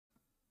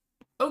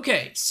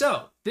Okay,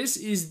 so this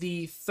is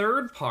the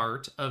third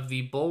part of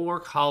the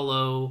Bulwark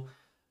Hollow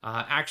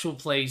actual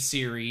play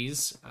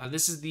series.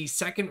 This is the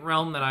second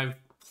realm that I've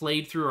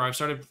played through, or I've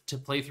started to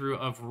play through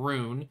of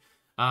RUNE.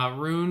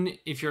 RUNE,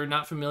 if you're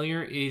not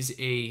familiar, is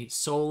a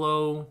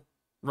solo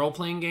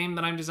role-playing game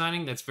that I'm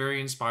designing that's very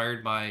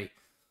inspired by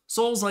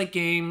Souls-like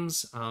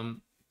games.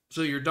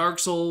 So your Dark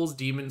Souls,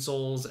 Demon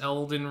Souls,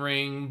 Elden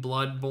Ring,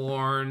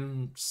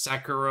 Bloodborne,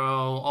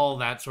 Sekiro, all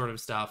that sort of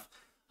stuff.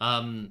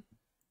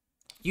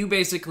 You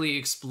basically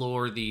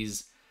explore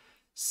these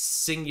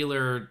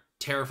singular,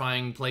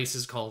 terrifying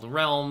places called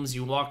realms.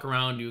 You walk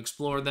around, you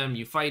explore them,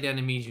 you fight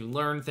enemies, you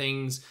learn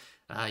things,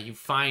 you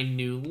find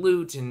new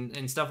loot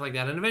and stuff like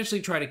that, and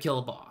eventually try to kill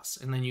a boss.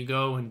 And then you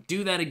go and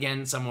do that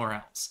again somewhere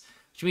else.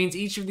 Which means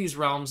each of these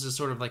realms is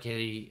sort of like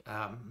an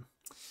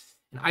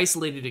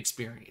isolated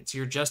experience.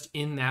 You're just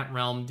in that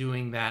realm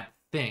doing that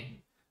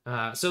thing.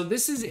 So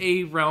this is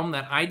a realm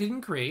that I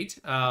didn't create.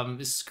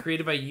 This is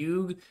created by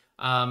Yug.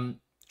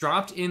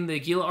 Dropped in the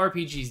Gila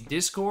RPG's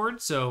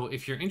Discord. So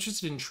if you're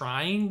interested in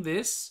trying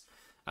this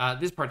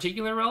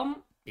particular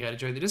realm, you gotta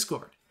join the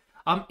Discord.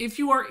 If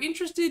you are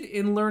interested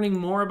in learning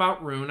more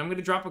about RUNE, I'm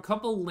gonna drop a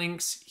couple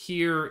links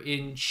here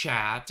in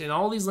chat, and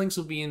all these links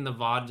will be in the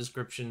VOD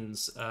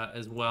descriptions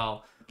as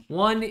well.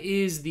 One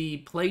is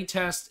the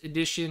playtest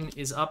edition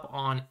is up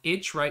on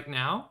itch right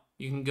now.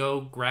 You can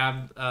go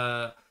grab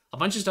a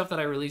bunch of stuff that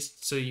I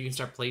released so you can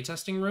start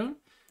playtesting RUNE.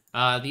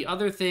 The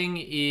other thing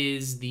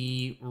is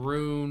the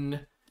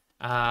RUNE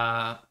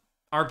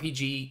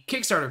RPG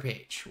Kickstarter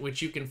page,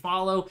 which you can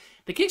follow.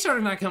 The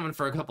Kickstarter's not coming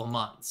for a couple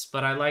months,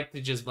 but I like to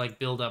just like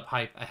build up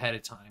hype ahead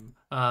of time.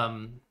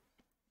 The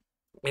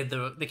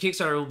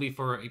Kickstarter will be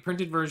for a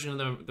printed version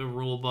of the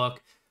rule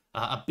book,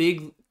 a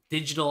big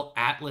digital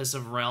atlas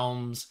of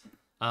realms.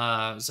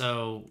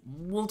 So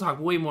we'll talk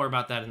way more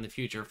about that in the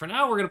future. For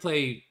now, we're gonna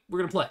play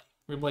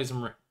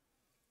some RUNE.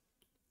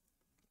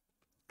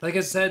 Like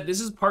I said,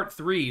 this is part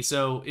 3,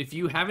 so if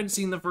you haven't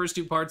seen the first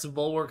 2 parts of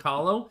Bulwark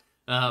Hollow,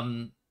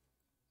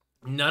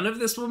 none of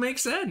this will make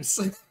sense.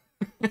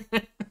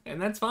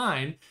 And that's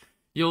fine.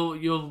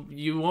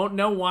 You won't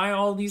know why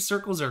all these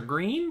circles are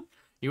green.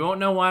 You won't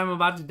know why I'm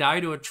about to die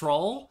to a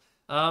troll.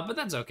 But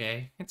that's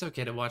okay. It's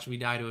okay to watch me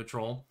die to a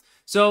troll.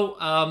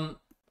 So,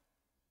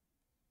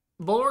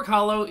 Bulwark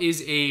Hollow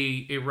is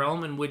a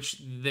realm in which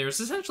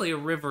there's essentially a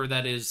river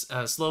that is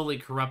slowly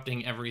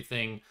corrupting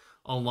everything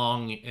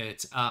along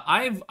it.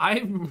 I've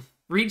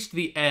reached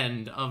the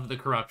end of the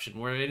corruption,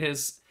 where it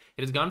has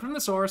gone from the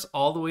source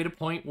all the way to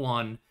point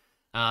 1.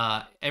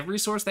 Every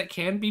source that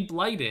can be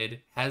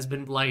blighted has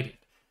been blighted.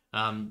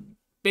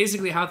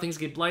 Basically, how things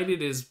get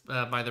blighted is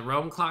by the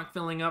realm clock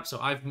filling up. So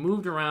I've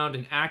moved around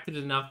and acted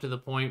enough to the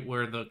point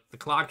where the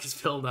clock is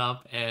filled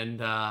up, and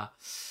the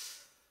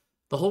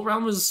whole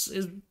realm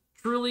is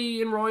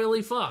truly and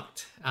royally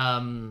fucked.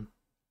 And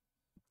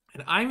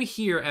I'm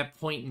here at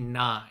point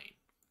 9.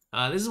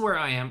 This is where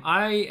I am.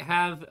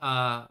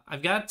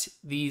 I've got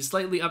the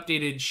slightly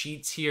updated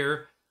sheets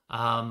here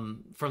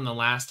from the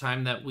last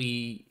time that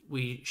we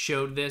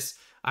showed this.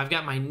 I've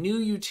got my new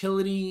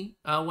utility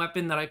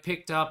weapon that I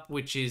picked up,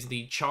 which is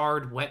the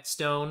charred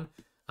whetstone.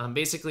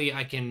 Basically,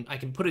 I can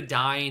put a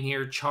die in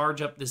here,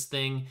 charge up this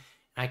thing,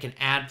 and I can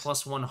add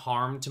 +1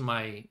 harm to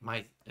my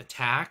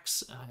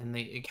attacks, and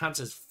it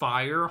counts as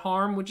fire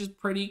harm, which is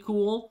pretty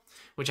cool,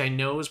 which I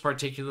know is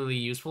particularly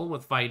useful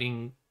with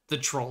fighting the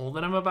troll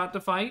that I'm about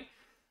to fight.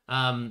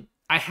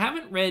 I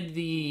haven't read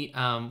the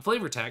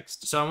flavor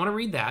text, so I want to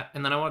read that,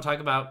 and then I want to talk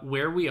about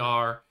where we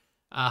are.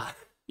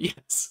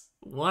 Yes,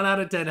 1 out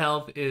of 10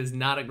 health is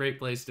not a great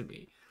place to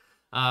be.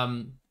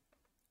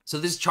 So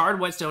this charred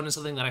whetstone is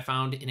something that I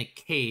found in a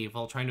cave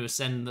while trying to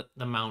ascend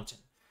the mountain.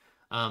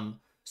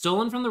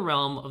 Stolen from the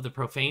realm of the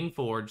profane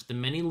forge, the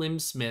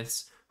many-limbed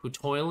smiths who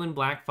toil in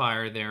black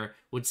fire there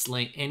would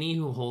slay any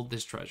who hold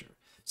this treasure.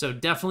 So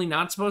definitely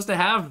not supposed to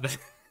have this.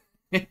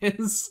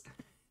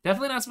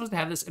 Definitely not supposed to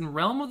have this. In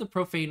Realm of the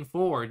Profane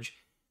Forge,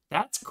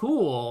 that's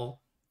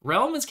cool.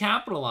 Realm is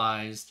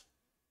capitalized.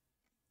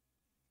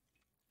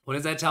 What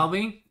does that tell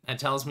me? That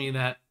tells me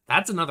that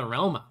that's another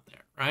realm out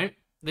there, right?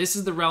 This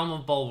is the realm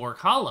of Bulwark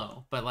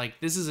Hollow, but like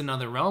this is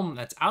another realm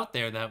that's out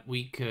there that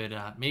we could,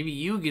 maybe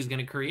Yug is going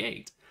to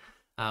create,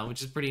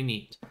 which is pretty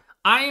neat.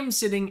 I am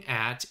sitting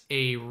at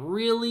a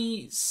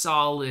really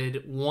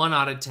solid 1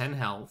 out of 10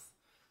 health.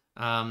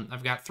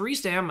 I've got 3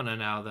 stamina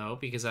now, though,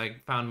 because I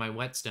found my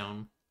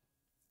whetstone.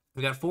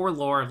 I've got 4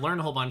 lore. I've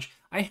learned a whole bunch.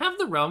 I have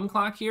the realm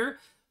clock here,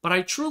 but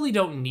I truly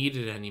don't need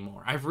it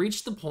anymore. I've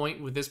reached the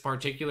point with this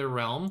particular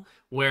realm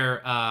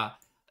where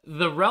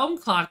the realm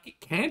clock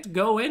can't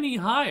go any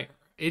higher.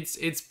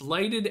 It's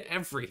blighted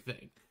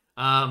everything.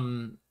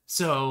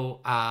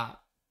 So I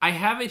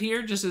have it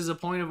here just as a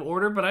point of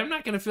order, but I'm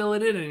not going to fill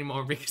it in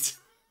anymore because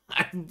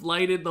I've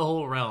blighted the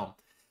whole realm.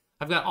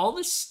 I've got all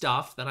this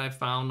stuff that I've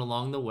found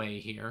along the way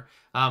here.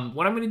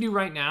 What I'm going to do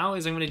right now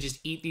is I'm going to just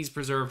eat these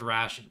preserved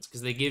rations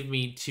because they give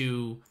me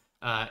 2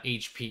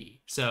 HP.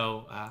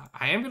 So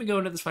I am going to go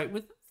into this fight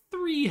with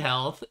 3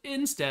 health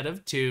instead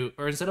of 2,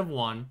 or instead of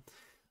 1.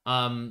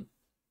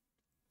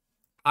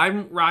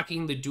 I'm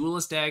rocking the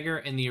Duelist Dagger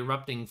and the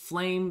Erupting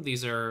Flame.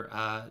 These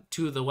are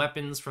two of the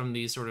weapons from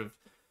the sort of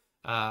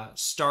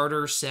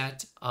starter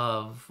set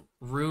of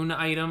rune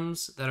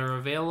items that are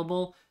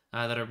available,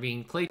 that are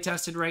being play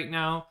tested right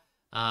now.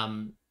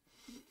 And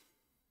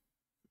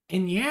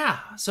yeah,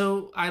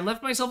 so I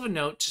left myself a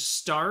note to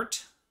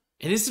start.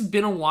 And this has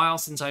been a while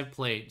since I've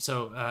played.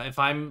 So if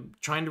I'm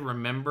trying to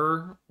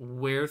remember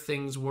where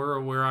things were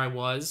or where I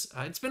was,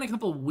 it's been a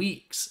couple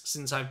weeks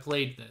since I've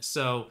played this.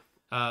 So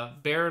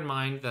bear in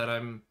mind that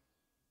I'm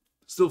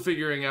still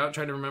figuring out,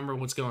 trying to remember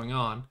what's going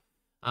on.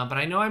 But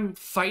I know I'm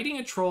fighting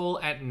a troll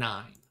at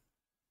 9.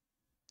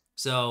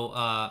 So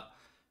I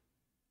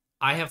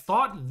have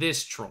fought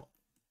this troll.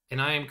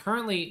 And I am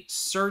currently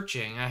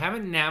searching. I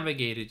haven't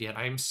navigated yet.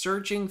 I am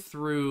searching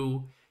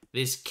through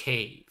this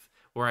cave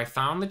where I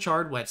found the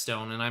charred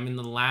whetstone, and I'm in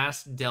the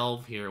last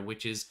delve here,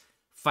 which is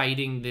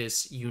fighting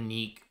this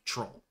unique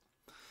troll.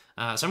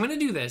 So I'm going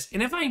to do this,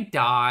 and if I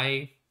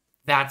die,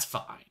 that's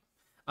fine.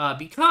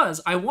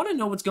 Because I want to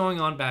know what's going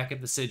on back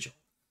at the sigil.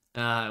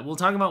 We'll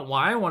talk about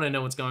why I want to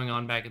know what's going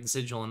on back at the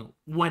sigil and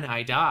when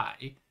I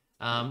die.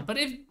 But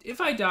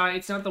if I die,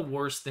 it's not the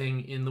worst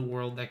thing in the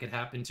world that could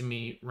happen to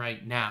me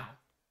right now.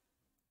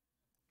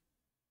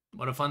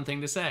 What a fun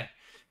thing to say.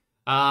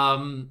 All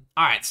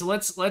right, so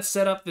let's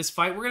set up this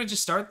fight. We're gonna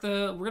just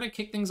we're gonna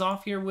kick things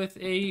off here with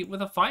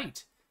a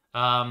fight.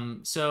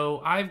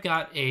 So I've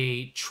got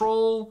a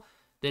troll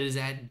that is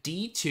at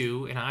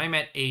D2 and I'm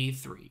at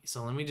A3.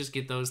 So let me just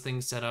get those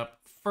things set up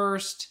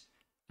first.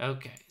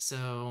 Okay,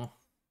 so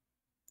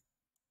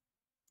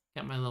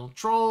got my little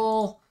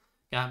troll,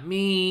 got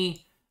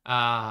me.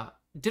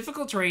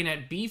 Difficult terrain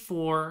at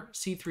B4,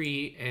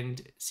 C3, and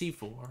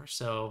C4.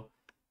 So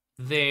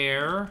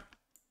there,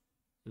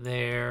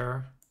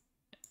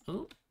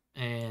 ooh,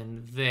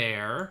 and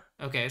there.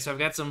 Okay, so I've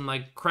got some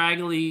like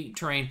craggly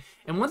terrain.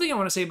 And one thing I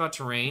want to say about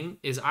terrain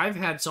is I've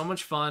had so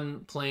much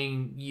fun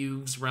playing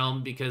Yuge's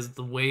Realm because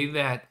the way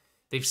that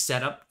they've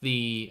set up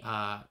the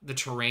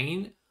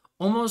terrain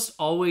almost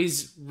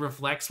always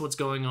reflects what's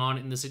going on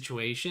in the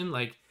situation.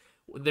 Like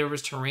there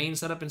was terrain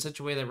set up in such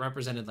a way that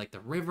represented like the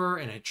river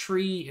and a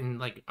tree and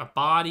like a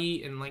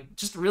body and like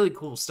just really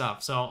cool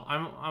stuff. So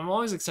I'm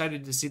always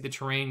excited to see the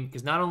terrain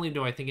because not only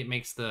do I think it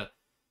makes the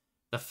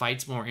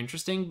fights more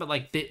interesting, but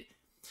like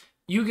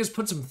Yuge has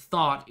put some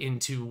thought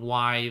into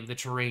why the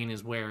terrain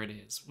is where it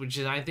is, which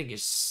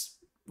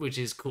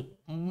is cool.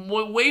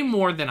 Way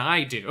more than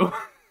I do,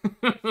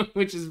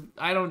 which is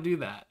I don't do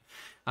that.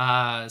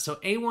 So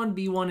A1,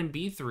 B1, and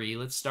B3.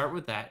 Let's start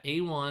with that.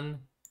 A1.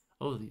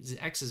 Oh, these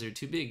X's are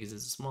too big because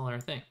it's a smaller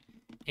thing.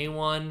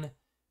 A1,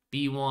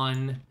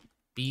 B1,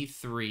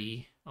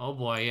 B3. Oh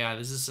boy, yeah,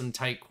 this is some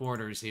tight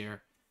quarters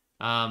here.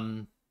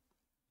 D1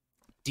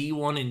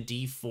 and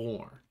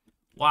D4.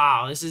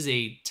 Wow, this is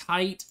a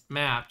tight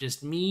map.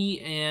 Just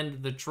me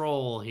and the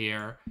troll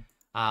here.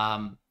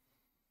 So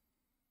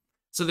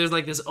there's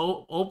like this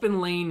open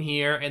lane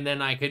here, and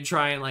then I could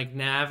try and like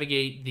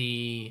navigate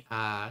the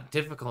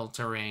difficult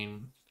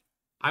terrain.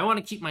 I want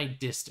to keep my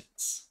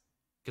distance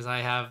because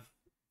I have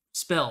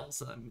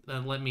spells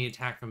that let me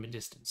attack from a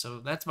distance. So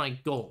that's my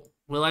goal.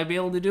 Will I be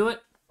able to do it?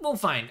 We'll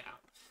find out.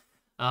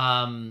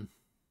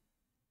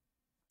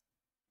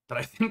 But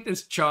I think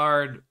this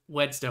charred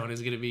whetstone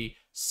is going to be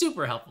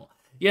super helpful.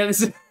 Yeah,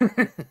 this is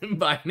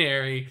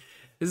binary.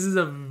 This is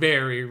a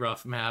very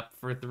rough map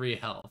for 3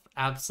 health.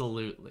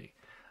 Absolutely.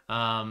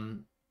 All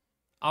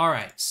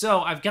right,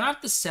 so I've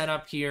got the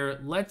setup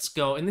here. Let's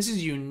go. And this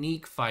is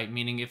unique fight,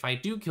 meaning if I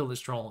do kill this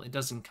troll, it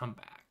doesn't come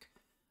back.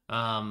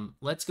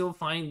 Let's go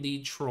find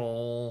the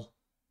troll.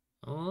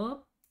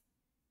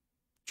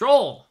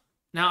 Troll!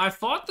 Now, I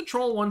fought the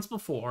troll once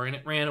before, and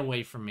it ran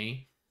away from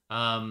me.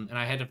 And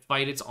I had to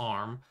fight its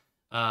arm.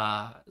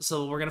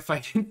 So we're gonna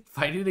fight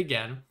it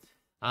again.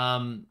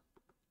 Let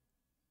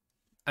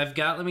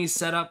me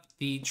set up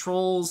the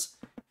troll's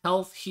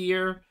health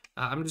here.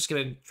 I'm just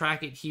gonna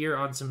track it here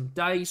on some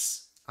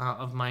dice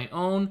of my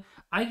own.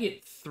 I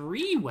get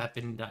 3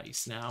 weapon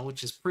dice now,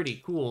 which is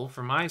pretty cool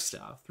for my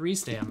stuff. 3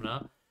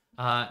 stamina.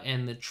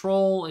 And the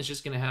troll is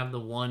just gonna have the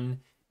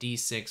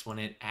 1d6 when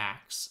it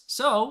acts.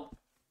 So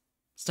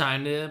it's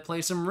time to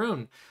play some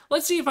Rune.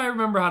 Let's see if I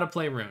remember how to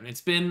play Rune.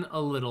 It's been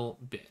a little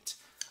bit.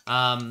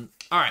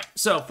 All right,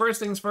 so first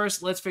things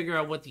first, let's figure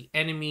out what the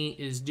enemy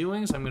is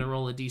doing. So I'm going to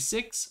roll a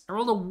d6. I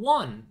rolled a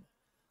 1.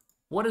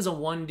 What does a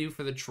 1 do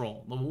for the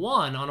troll? The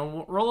 1, on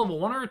a roll of a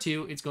 1 or a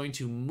 2, it's going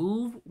to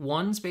move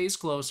 1 space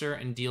closer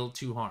and deal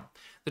 2 harm.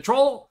 The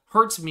troll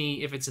hurts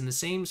me if it's in the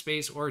same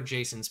space or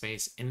adjacent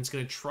space, and it's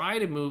going to try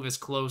to move as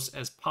close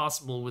as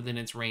possible within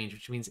its range,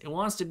 which means it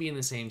wants to be in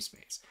the same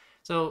space.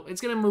 So it's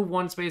going to move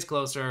 1 space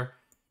closer,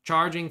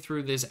 charging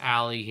through this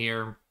alley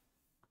here.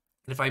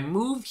 And if I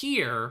move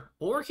here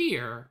or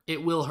here,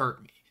 it will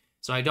hurt me.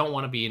 So I don't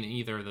want to be in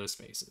either of those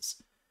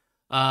spaces.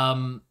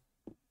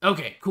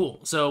 Okay, cool.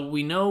 So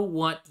we know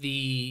what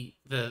the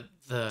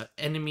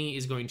enemy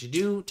is going to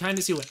do. Time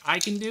to see what I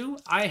can do.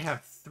 I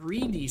have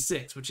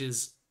 3d6, which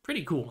is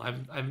pretty cool.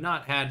 I've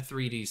not had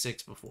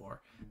 3d6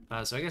 before.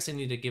 So I guess I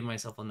need to give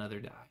myself another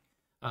die.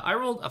 I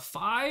rolled a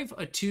 5,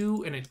 a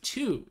 2, and a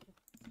 2.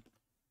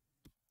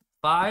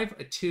 5,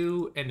 a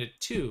 2, and a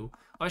 2.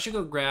 Oh, I should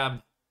go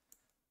grab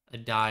a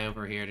die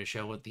over here to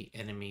show what the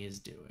enemy is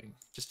doing,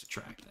 just to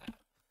track that.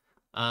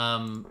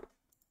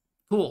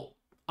 Cool.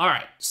 All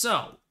right,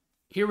 so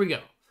here we go.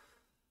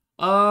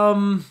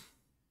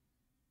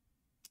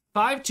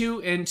 5,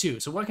 2, and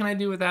 2. So what can I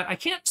do with that? I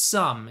can't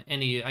sum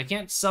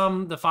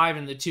the 5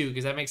 and the 2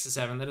 because that makes a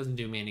 7. That doesn't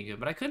do me any good.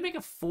 But I could make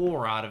a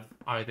 4 out of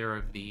either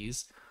of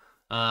these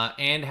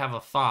and have a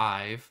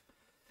 5.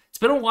 It's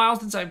been a while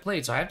since I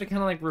played, so I have to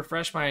kind of like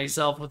refresh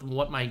myself with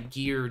what my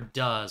gear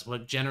does,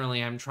 what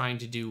generally I'm trying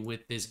to do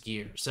with this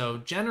gear. So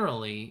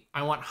generally,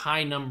 I want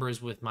high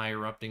numbers with my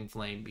erupting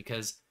flame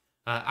because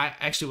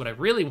what I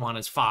really want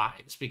is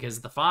 5s,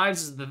 because the 5s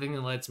is the thing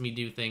that lets me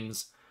do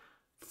things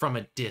from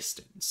a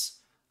distance.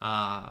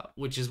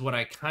 Which is what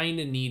I kind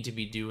of need to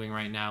be doing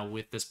right now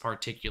with this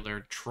particular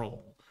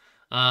troll.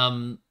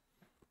 I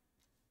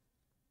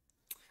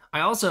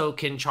also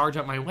can charge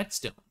up my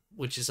whetstone,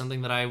 which is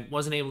something that I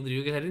wasn't able to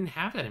do because I didn't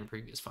have that in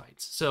previous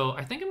fights. So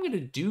I think I'm going to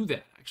do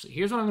that, actually.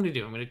 Here's what I'm going to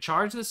do. I'm going to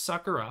charge this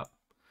sucker up.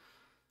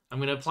 I'm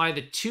going to apply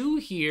the 2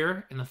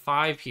 here and the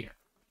 5 here.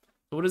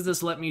 So what does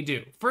this let me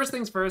do? First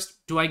things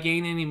first, do I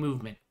gain any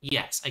movement?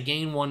 Yes, I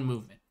gain 1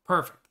 movement.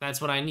 Perfect.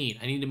 That's what I need.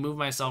 I need to move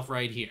myself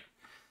right here.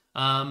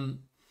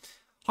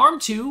 Harm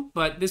 2,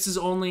 but this is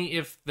only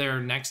if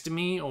they're next to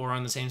me or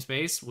on the same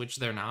space, which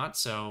they're not,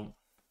 so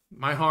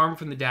my harm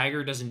from the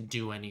dagger doesn't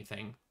do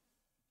anything.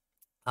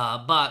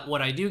 But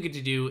what I do get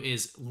to do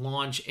is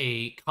launch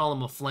a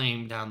column of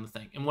flame down the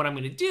thing. And what I'm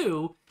going to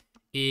do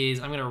is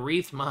I'm going to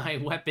wreath my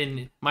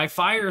weapon, my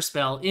fire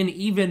spell, in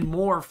even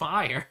more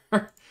fire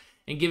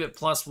and give it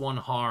 +1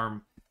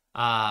 harm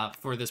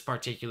for this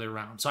particular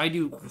round. So I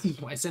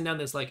send down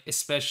this like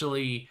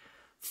especially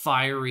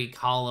fiery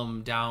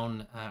column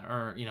down,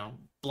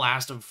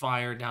 blast of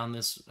fire down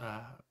this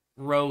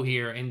row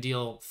here and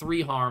deal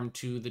 3 harm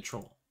to the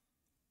troll.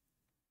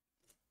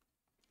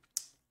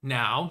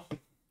 Now,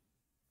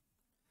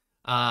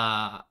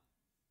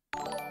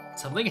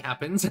 something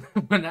happens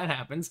when that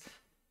happens.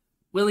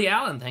 Willie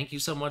Allen, thank you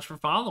so much for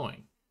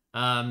following.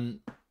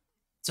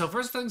 So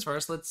first things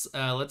first, let's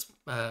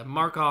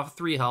mark off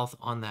 3 health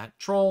on that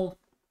troll.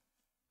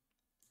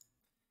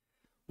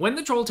 When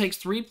the troll takes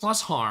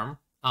 3+ harm,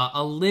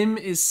 a limb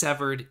is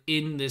severed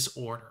in this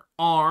order.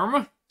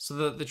 Arm,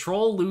 so the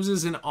troll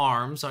loses an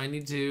arm, so I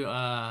need to,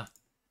 I'll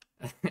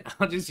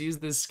just use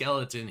this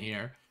skeleton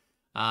here,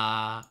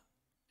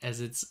 as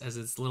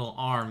its little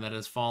arm that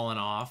has fallen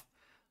off.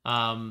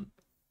 And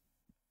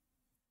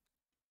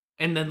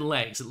then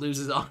legs, it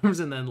loses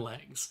arms and then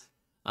legs.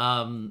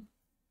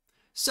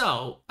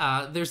 So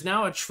there's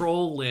now a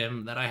troll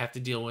limb that I have to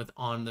deal with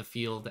on the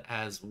field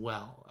as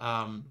well.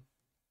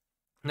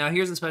 Now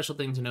here's a special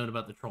thing to note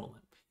about the troll limb.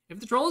 If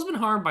the troll has been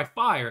harmed by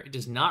fire, it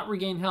does not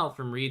regain health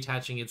from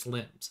reattaching its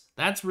limbs.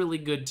 That's really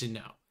good to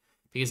know,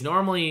 because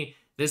normally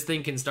this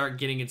thing can start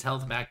getting its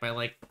health back by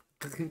like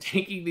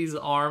taking these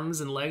arms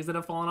and legs that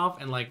have fallen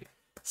off and like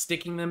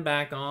sticking them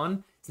back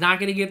on. It's not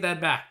going to get that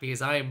back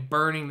because I am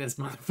burning this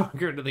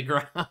motherfucker to the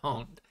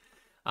ground.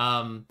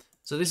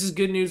 So this is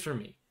good news for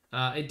me.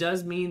 It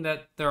does mean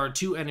that there are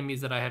 2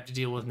 enemies that I have to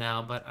deal with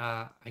now, but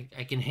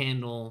I can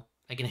handle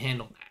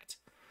that.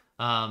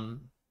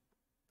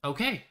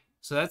 Okay.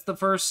 So that's the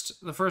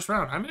first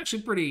round. I'm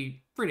actually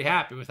pretty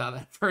happy with how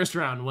that first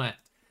round went.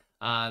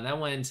 That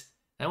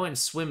went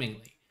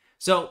swimmingly.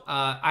 So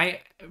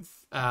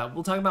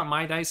we'll talk about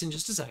my dice in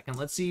just a second.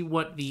 Let's see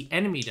what the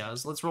enemy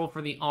does. Let's roll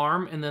for the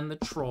arm and then the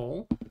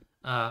troll.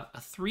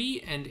 A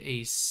 3 and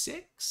a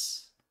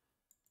 6.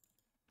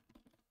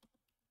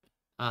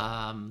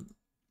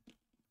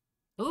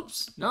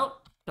 Oops,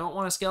 nope. Don't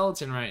want a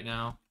skeleton right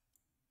now.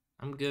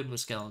 I'm good with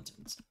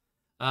skeletons.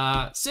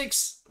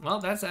 6, well,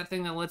 that's that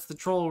thing that lets the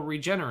troll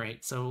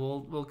regenerate,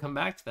 so we'll come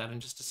back to that in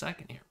just a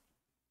second here.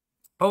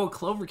 Oh,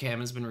 Clovercam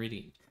has been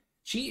reading.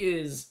 She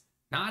is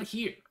not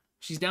here.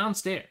 She's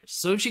downstairs.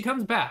 So if she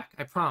comes back,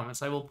 I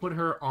promise, I will put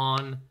her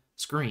on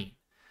screen.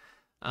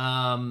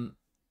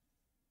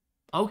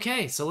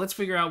 Okay, so let's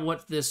figure out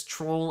what this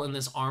troll and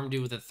this arm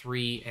do with a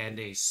 3 and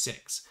a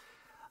 6.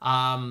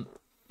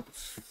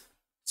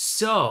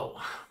 So,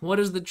 what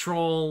does the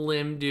troll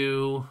limb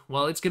do?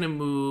 Well, it's going to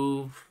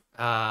move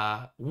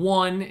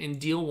 1 and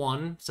deal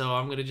 1. So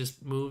I'm going to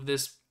just move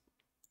this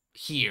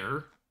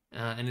here,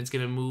 and it's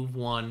going to move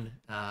 1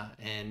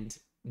 and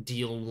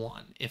deal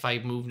 1 if I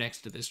move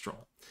next to this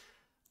troll.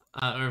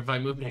 Or if I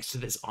move next to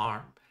this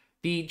arm.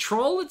 The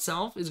troll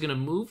itself is going to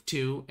move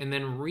 2 and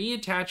then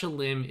reattach a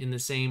limb in the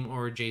same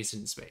or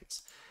adjacent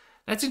space.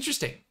 That's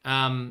interesting.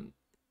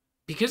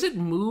 Because it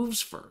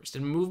moves first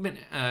and movement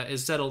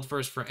is settled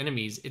first for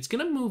enemies, it's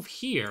going to move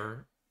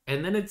here,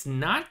 and then it's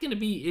not going to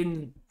be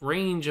in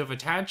range of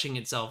attaching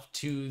itself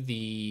to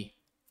the,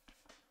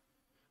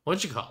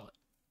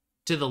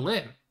 to the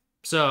limb.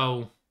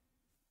 So,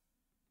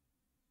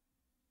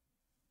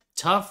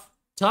 tough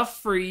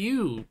for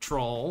you,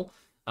 troll.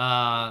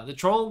 The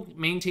troll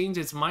maintains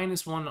its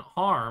 -1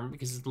 harm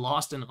because it's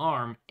lost an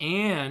arm,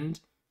 and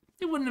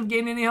it wouldn't have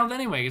gained any health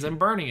anyway because I'm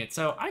burning it.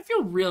 So I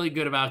feel really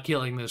good about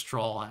killing this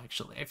troll,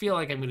 actually. I feel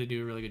like I'm going to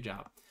do a really good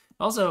job.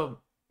 Also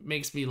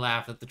makes me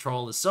laugh that the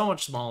troll is so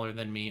much smaller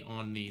than me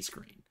on the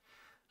screen.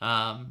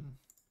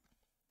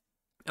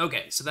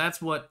 Okay, so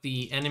that's what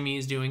the enemy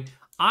is doing.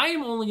 I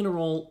am only going to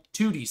roll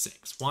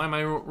 2d6. Why am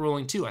I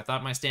rolling 2? I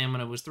thought my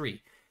stamina was 3.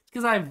 It's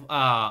because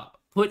I've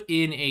put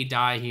in a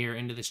die here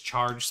into this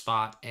charge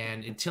spot,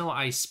 and until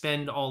I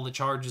spend all the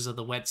charges of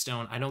the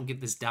whetstone, I don't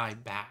get this die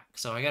back.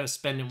 So I got to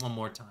spend it one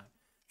more time,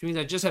 which means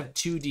I just have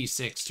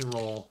 2d6 to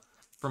roll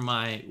for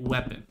my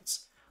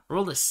weapons. I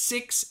rolled a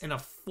 6 and a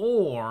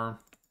 4.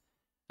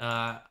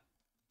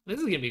 This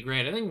is going to be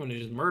great. I think I'm going to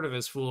just murder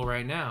this fool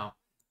right now.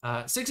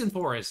 6 and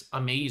 4 is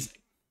amazing.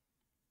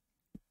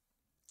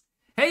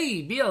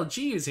 Hey,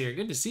 BLG is here.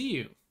 Good to see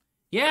you.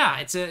 Yeah,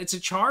 it's a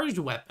charged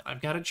weapon.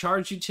 I've got a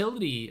charged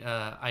utility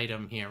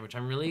item here, which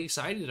I'm really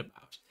excited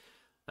about.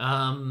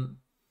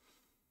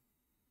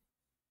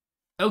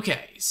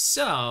 Okay,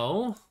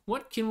 so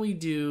what can we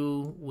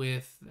do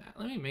with that?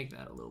 Let me make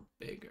that a little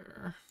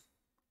bigger.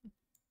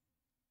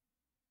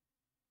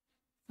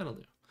 That'll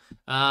do.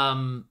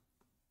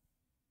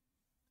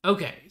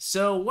 Okay,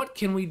 so what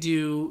can we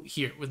do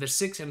here with a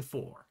 6 and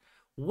 4?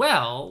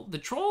 Well, the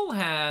troll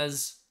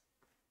has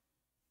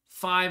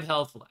 5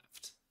 health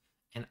left,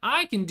 and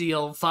I can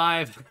deal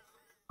 5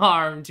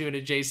 harm to an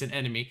adjacent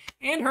enemy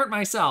and hurt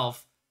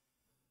myself,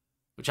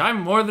 which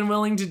I'm more than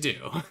willing to do,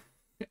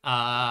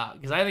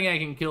 because I think I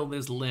can kill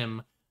this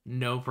limb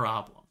no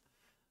problem.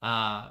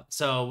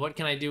 So what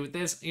can I do with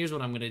this? Here's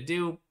what I'm gonna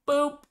do.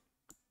 Boop,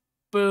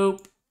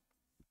 boop.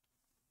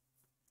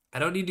 I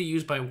don't need to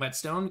use my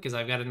whetstone because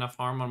I've got enough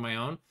harm on my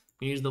own.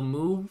 I use the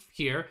move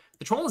here.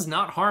 The troll is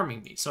not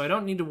harming me, so I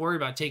don't need to worry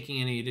about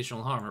taking any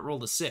additional harm. It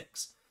rolled a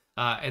 6.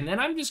 And then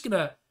I'm just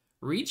gonna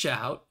reach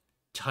out,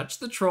 touch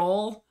the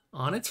troll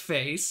on its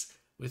face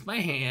with my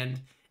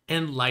hand,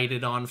 and light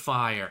it on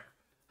fire.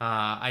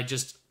 I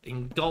just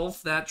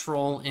engulf that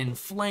troll in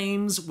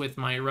flames with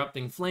my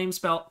erupting flame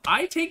spell.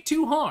 I take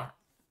 2 harm.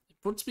 It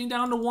puts me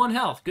down to 1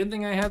 health. Good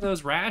thing I had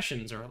those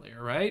rations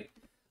earlier, right?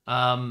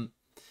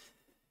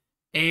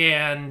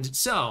 And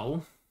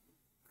so,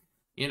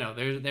 you know,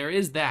 there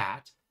is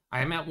that.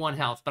 I am at 1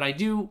 health, but I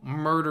do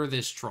murder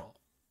this troll.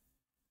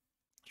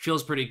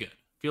 Feels pretty good.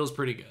 Feels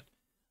pretty good.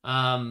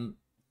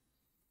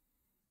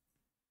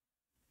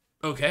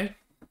 Okay.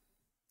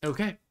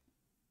 Okay.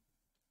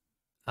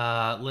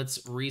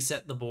 Let's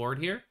reset the board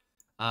here.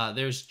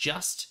 There's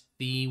just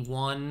the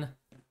one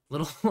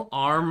little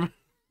arm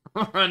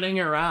running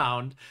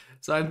around,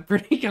 so I'm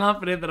pretty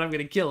confident that I'm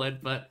gonna kill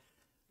it, but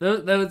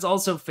it's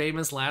also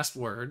famous last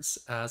words.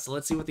 So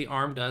let's see what the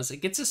arm does. It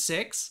gets a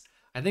 6.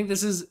 I think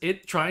this is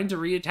it trying to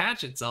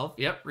reattach itself.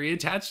 Yep,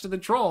 reattach to the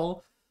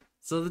troll.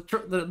 So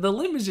the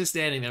limb is just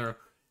standing there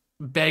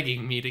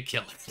begging me to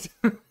kill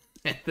it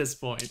at this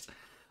point.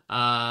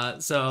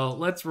 So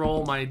let's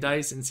roll my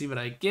dice and see what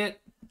I get.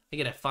 I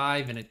get a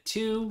 5 and a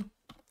 2.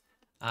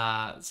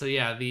 So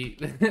yeah, the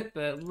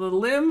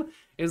limb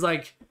is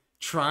like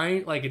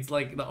trying, like it's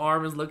like the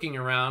arm is looking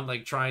around,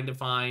 like trying to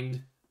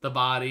find the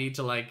body,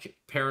 to like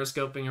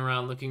periscoping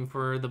around looking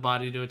for the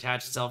body to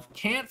attach itself.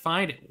 Can't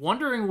find it.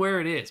 Wondering where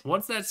it is.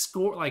 What's that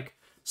score, like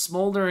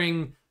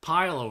smoldering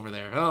pile over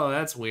there? Oh,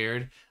 that's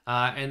weird.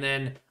 And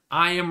then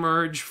I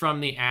emerge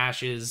from the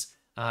ashes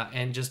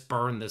and just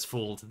burn this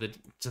fool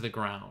to the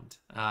ground.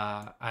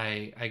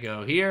 I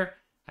go here.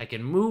 I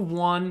can move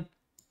 1,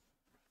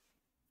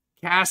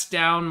 cast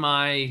down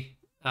my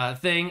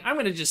thing. I'm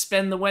gonna just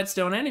spend the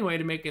whetstone anyway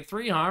to make it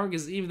 3 harm,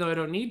 because even though I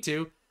don't need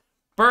to,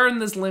 burn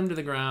this limb to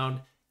the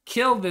ground,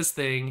 kill this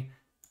thing,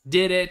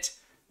 did it,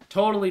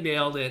 totally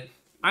nailed it.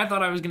 I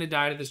thought I was gonna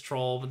die to this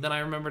troll, but then I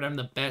remembered I'm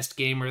the best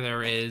gamer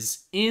there is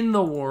in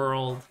the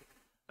world.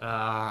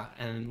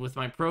 And with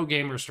my pro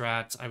gamer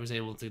strats, I was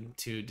able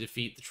to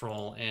defeat the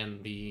troll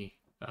and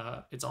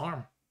its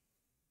arm.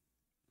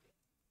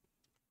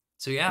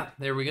 So yeah,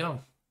 there we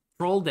go.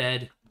 Troll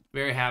dead.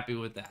 Very happy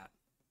with that.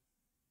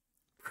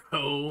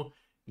 Pro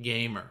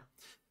gamer.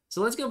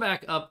 So let's go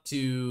back up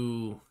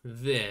to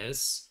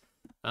this.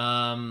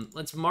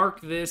 Let's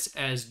mark this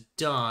as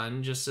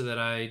done, just so that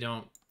I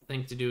don't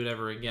think to do it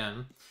ever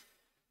again.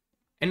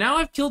 And now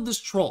I've killed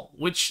this troll,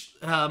 which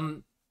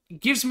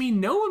gives me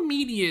no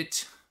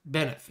immediate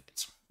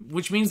benefit,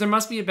 which means there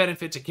must be a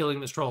benefit to killing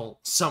this troll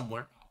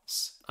somewhere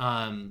else.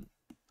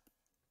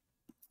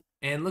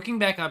 And looking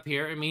back up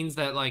here, it means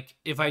that, like,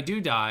 if I do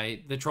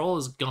die, the troll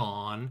is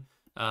gone.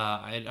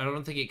 I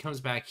don't think it comes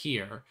back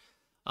here.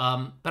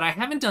 But I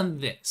haven't done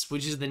this,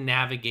 which is the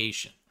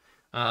navigation.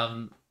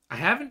 I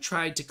haven't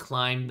tried to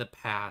climb the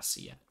pass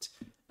yet.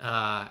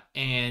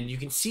 And you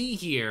can see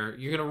here,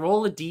 you're going to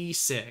roll a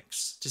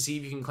d6 to see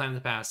if you can climb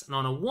the pass. And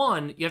on a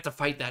 1, you have to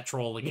fight that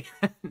troll again.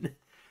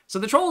 So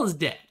the troll is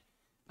dead.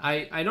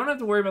 I don't have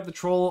to worry about the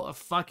troll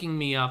fucking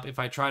me up if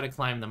I try to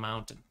climb the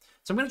mountain.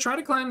 So I'm going to try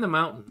to climb the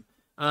mountain.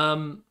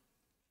 And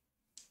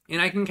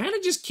I can kind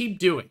of just keep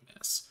doing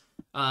this.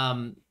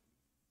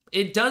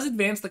 It does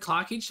advance the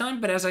clock each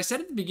time, but as I said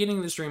at the beginning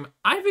of the stream,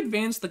 I've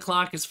advanced the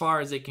clock as far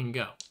as it can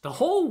go. The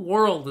whole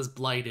world is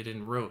blighted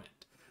and ruined.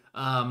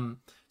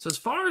 So as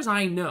far as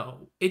I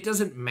know, it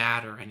doesn't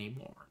matter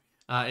anymore,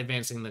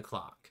 advancing the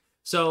clock.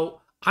 So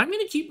I'm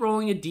going to keep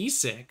rolling a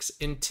d6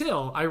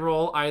 until I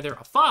roll either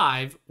a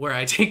 5, where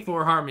I take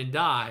 4 harm and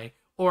die,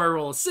 or I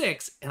roll a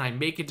 6, and I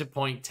make it to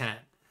point 10.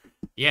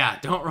 Yeah,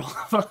 don't roll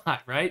a 5,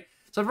 right?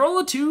 So if I roll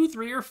a 2,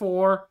 3, or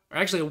 4, or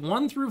actually a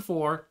 1 through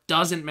 4,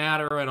 doesn't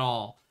matter at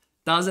all.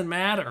 Doesn't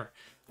matter.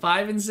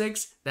 5 and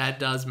 6, that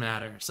does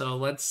matter. So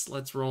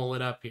let's roll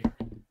it up here.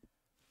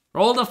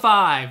 Rolled a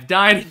 5,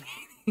 died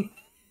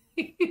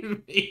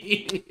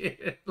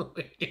immediately.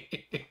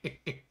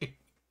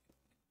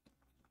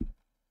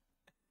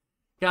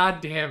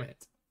 God damn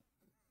it.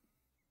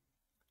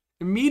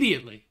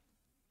 Immediately.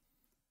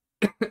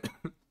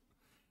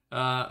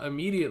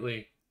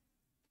 Immediately.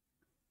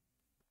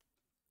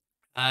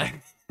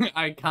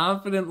 I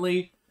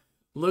confidently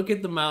look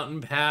at the mountain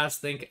pass,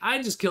 think,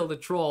 I just killed a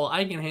troll.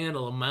 I can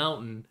handle a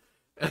mountain.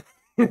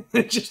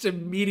 Just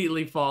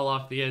immediately fall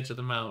off the edge of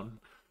the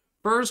mountain.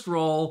 First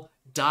roll,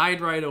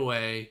 died right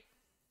away.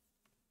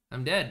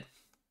 I'm dead.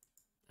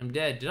 I'm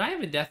dead. Did I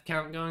have a death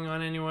count going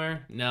on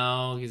anywhere?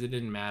 No, because it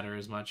didn't matter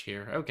as much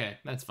here. Okay,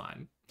 that's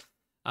fine.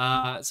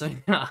 So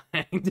yeah,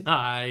 I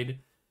died.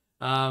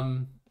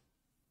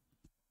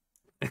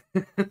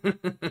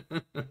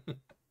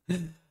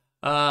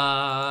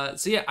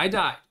 So yeah, I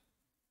died,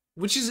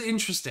 which is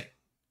interesting.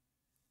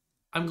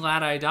 I'm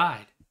glad I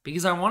died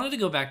because I wanted to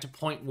go back to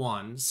point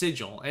 1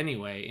 sigil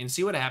anyway and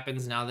see what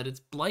happens now that it's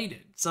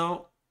blighted.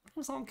 So it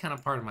was all kind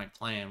of part of my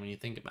plan when you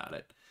think about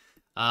it.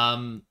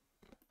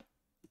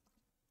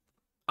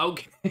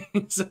 Okay,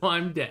 so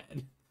I'm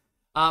dead.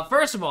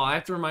 First of all, I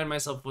have to remind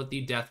myself what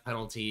the death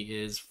penalty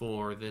is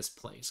for this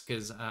place,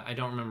 because I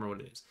don't remember what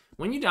it is.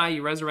 When you die,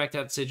 you resurrect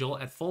that sigil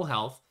at full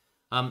health.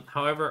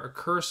 However, a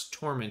curse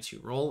torments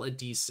you. Roll a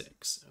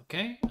d6.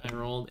 Okay, I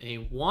rolled a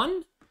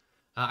 1.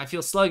 I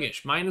feel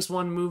sluggish.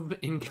 -1 move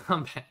in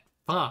combat.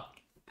 Fuck.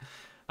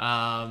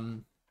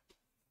 The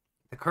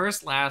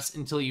curse lasts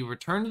until you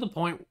return to the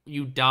point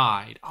you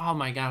died. Oh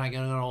my god, I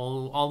gotta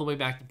go all the way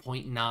back to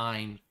point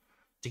 9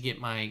 to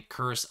get my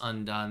curse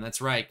undone. That's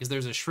right, because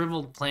there's a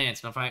shriveled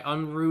plant, and if I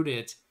unroot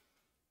it,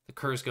 the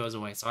curse goes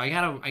away. So I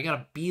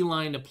gotta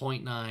beeline to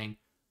point 9,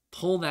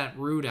 pull that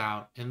root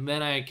out, and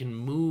then I can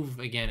move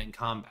again in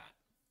combat.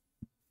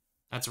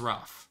 That's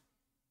rough.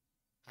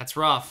 That's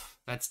rough.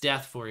 That's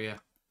death for you.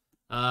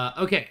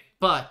 Okay,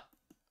 but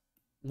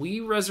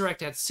we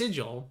resurrect that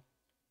sigil,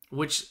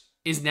 which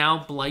is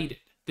now blighted.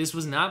 This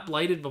was not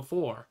blighted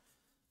before.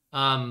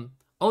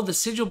 Oh, the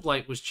sigil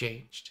blight was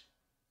changed.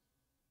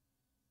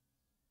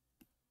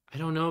 I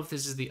don't know if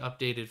this is the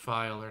updated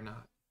file or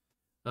not.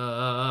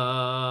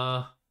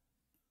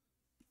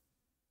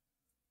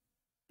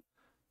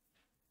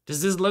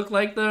 Does this look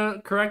like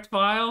the correct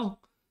file?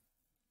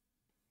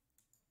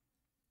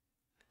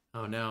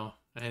 Oh no,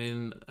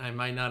 I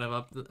might not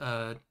have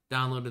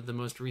downloaded the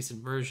most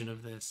recent version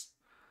of this.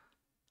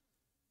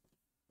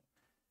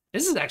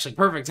 This is actually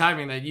perfect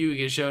timing that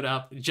Yugi showed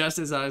up just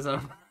as I was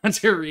about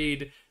to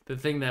read the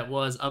thing that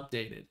was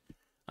updated.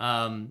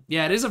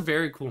 Yeah, it is a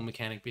very cool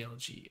mechanic,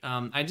 BLG.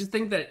 I just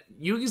think that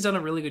Yugi's done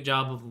a really good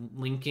job of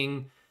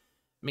linking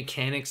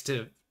mechanics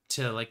to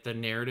like the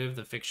narrative,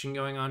 the fiction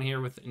going on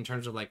here in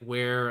terms of like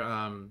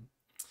where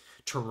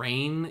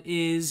terrain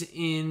is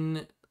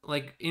in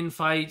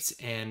fights,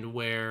 and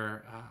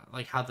where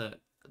like how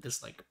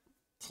this like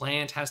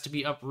plant has to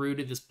be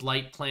uprooted, this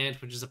blight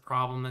plant, which is a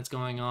problem that's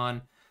going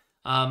on.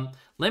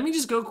 Let me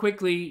just go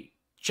quickly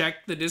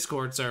check the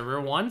Discord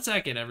server. 1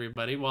 second,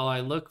 everybody, while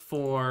I look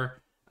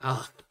for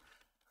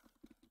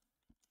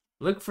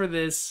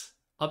this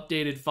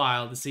updated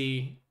file to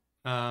see,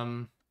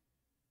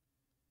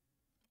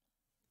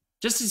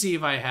 just to see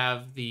if I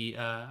have the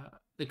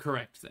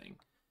correct thing.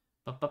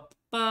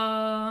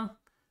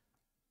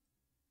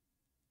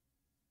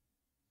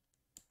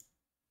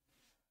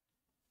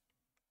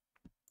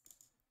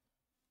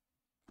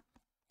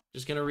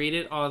 Just gonna read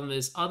it on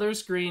this other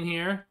screen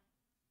here.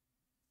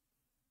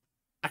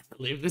 I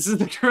believe this is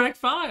the correct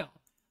file.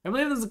 I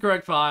believe this is the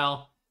correct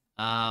file.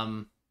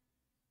 Oh,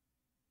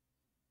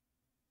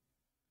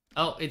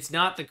 it's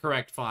not the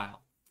correct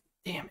file.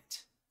 Damn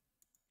it.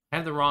 I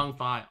have the wrong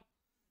file.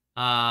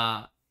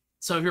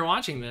 So if you're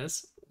watching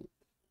this,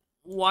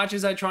 watch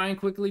as I try and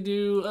quickly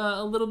do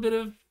a little bit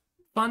of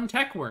fun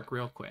tech work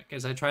real quick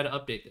as I try to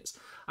update this.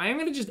 I am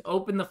going to just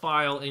open the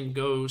file and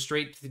go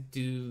straight to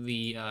do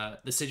the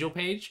sigil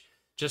page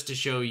just to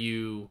show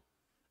you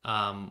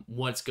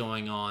what's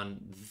going on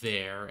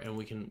there, and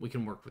we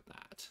can work with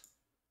that.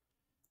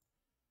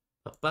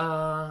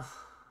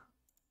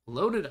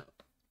 Load it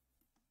up.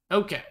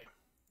 Okay.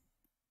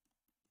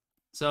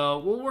 So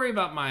we'll worry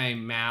about my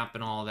map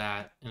and all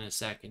that in a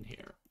second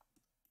here.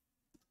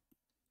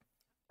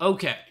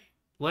 Okay,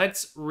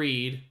 let's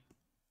read.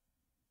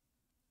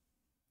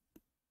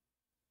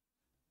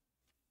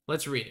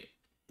 Let's read it.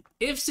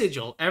 If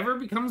Sigil ever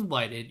becomes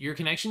blighted, your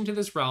connection to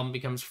this realm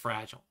becomes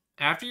fragile.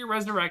 After your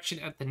resurrection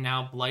at the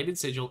now blighted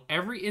sigil,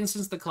 every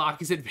instance the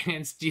clock is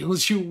advanced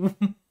deals you...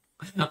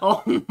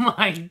 Oh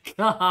my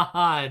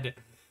god.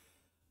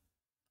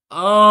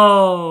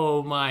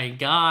 Oh my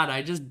god.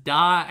 I just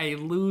die. I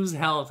lose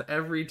health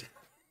every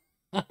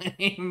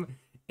time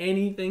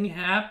anything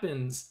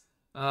happens.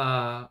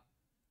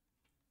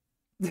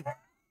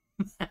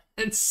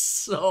 It's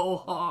so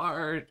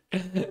hard.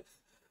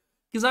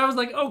 Because I was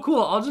like, oh,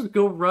 cool, I'll just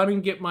go run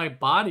and get my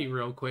body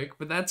real quick,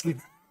 but that's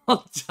gonna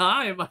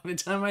die by the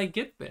time I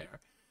get there.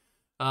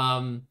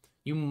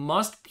 You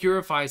must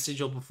purify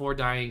sigil before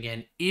dying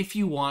again if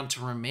you want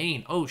to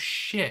remain. Oh,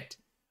 shit.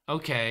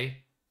 Okay.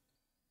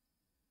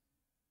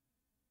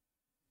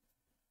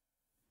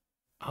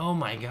 Oh,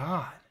 my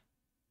God.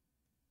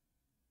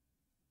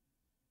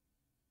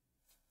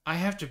 I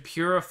have to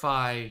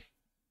purify...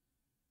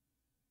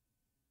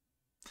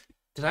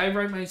 Did I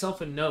write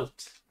myself a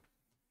note?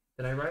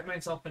 Did I write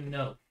myself a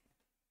note?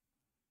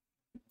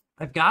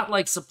 I've got,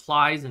 like,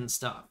 supplies and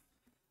stuff.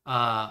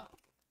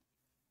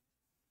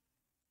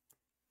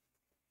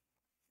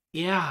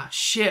 Yeah,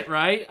 shit,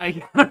 right? I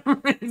got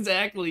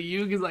exactly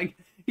you, because, like,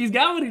 he's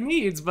got what he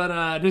needs,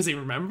 but, does he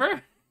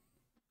remember?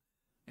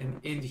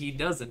 And he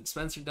doesn't.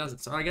 Spencer doesn't.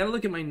 So I gotta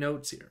look at my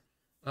notes here.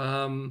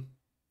 I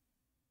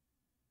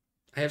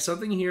have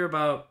something here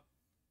about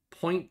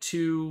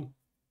 .2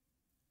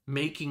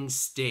 making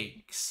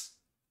steaks.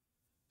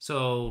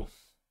 So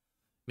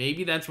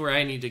maybe that's where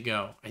I need to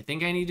go. I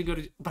think I need to go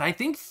to... But I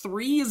think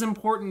 3 is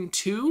important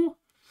too.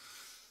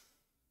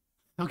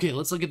 Okay,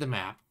 let's look at the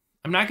map.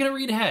 I'm not going to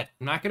read ahead.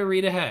 I'm not going to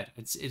read ahead.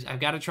 I've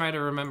got to try to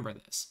remember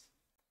this.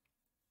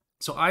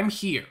 So I'm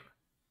here.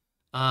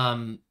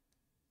 4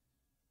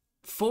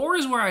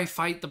 is where I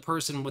fight the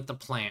person with the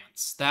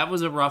plants. That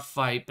was a rough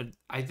fight, but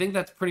I think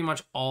that's pretty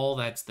much all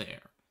that's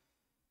there.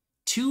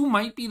 2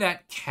 might be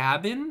that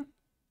cabin.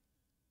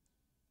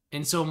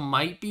 And so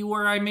might be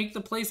where I make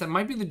the place. That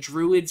might be the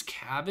druid's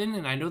cabin,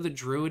 and I know the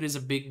druid is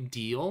a big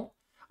deal.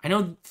 I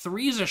know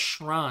 3 is a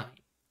shrine.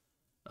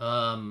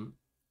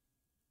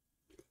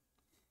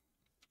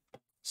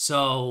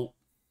 So,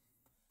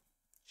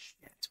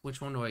 shit, which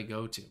one do I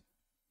go to?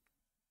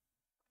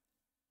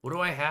 What do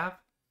I have?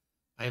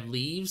 I have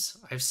leaves,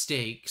 I have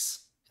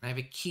stakes, and I have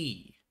a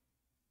key.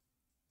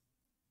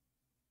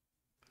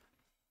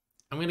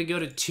 I'm going to go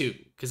to 2,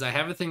 because I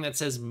have a thing that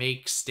says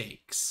make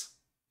stakes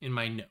in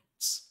my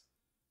notes.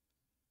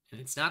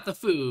 And it's not the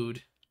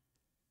food,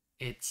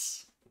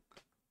 it's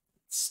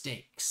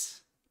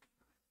stakes.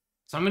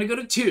 So I'm going to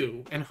go to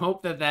 2 and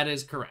hope that that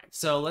is correct.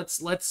 So let's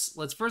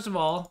first of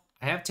all,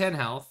 I have 10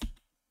 health.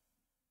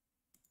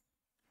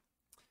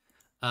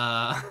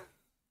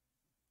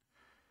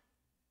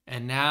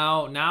 And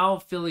now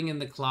filling in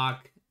the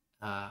clock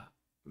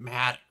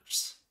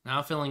matters.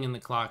 Now filling in the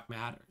clock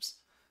matters.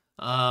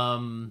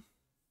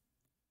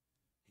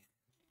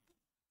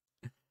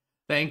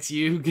 Thanks,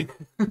 you.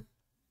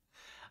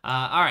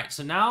 All right,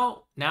 so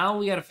now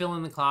we got to fill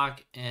in the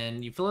clock,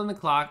 and you fill in the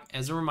clock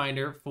as a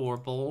reminder for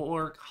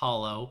Bulwark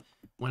Hollow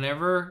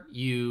whenever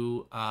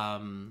you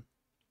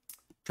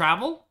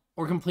travel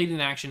or complete an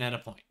action at a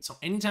point. So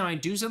anytime I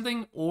do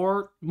something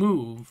or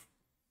move,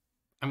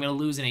 I'm going to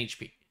lose an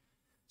HP.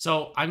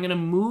 So I'm going to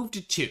move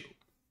to 2.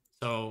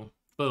 So,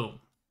 boom.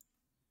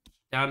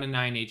 Down to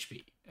 9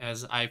 HP.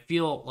 As I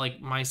feel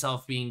like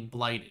myself being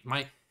blighted.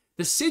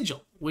 The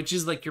sigil, which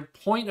is like your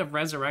point of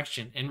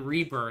resurrection and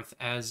rebirth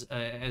as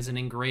an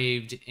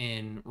engraved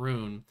in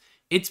RUNE,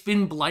 it's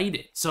been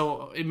blighted.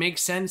 So it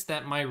makes sense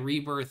that my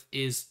rebirth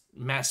is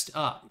messed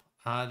up.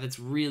 That's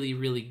really,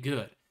 really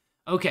good.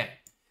 Okay.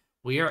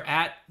 We are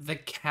at the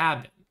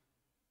cabin.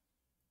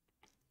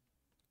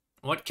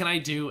 What can I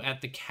do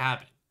at the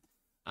cabin?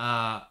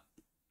 I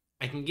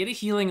can get a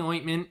healing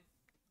ointment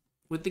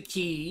with the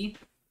key.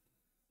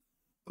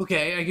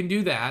 Okay, I can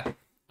do that.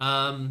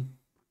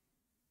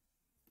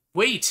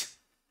 Wait!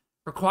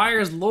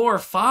 Requires lore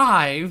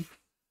 5?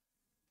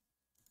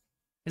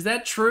 Is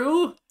that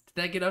true? Did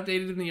that get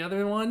updated in the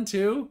other one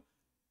too?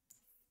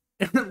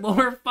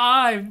 Lore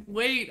 5!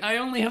 Wait, I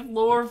only have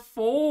lore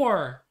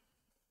 4!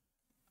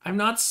 I'm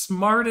not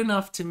smart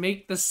enough to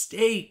make the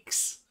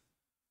stakes.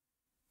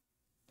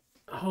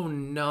 Oh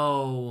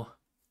no.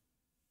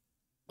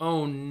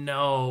 Oh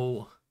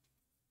no.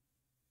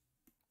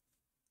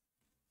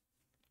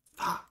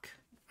 Fuck.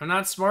 I'm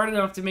not smart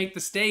enough to make the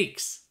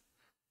stakes.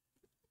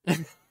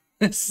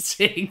 The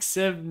stakes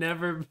have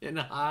never been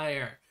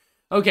higher.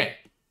 Okay,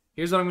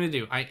 here's what I'm going to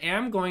do. I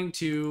am going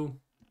to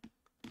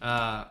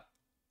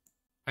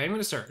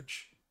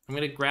search. I'm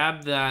going to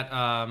grab that,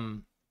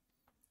 I'm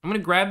going to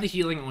grab the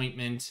healing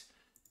ointment.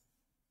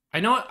 I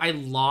know I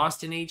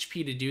lost an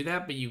HP to do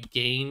that, but you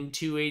gain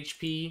 2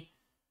 HP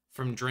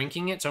from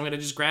drinking it. So I'm going to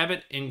just grab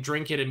it and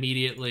drink it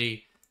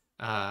immediately.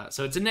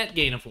 So it's a net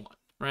gain of 1,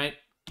 right?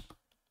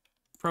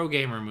 Pro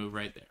gamer move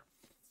right there.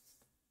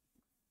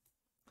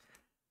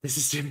 This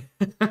is...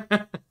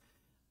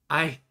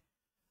 I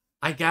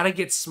gotta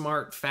get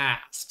smart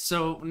fast.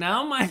 So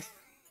now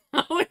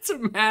now it's a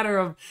matter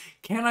of,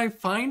 can I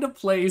find a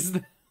place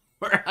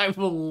where I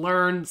will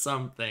learn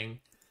something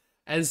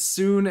as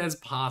soon as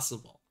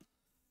possible.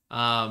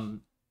 Let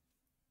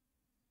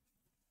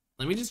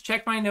me just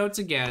check my notes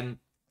again,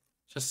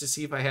 just to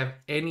see if I have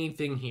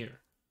anything here.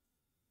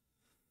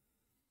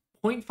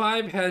 Point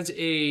 5 has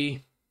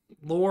a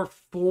lore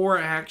 4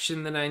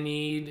 action that I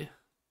need,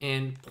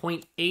 and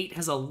point 8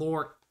 has a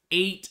lore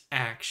 8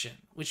 action,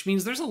 which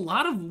means there's a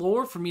lot of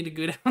lore for me to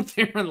go down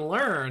there and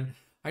learn.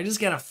 I just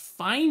gotta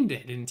find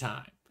it in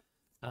time.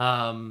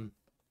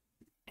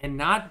 And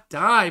not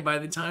die by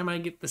the time I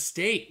get the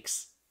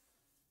stakes.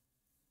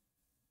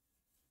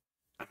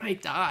 I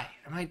might die.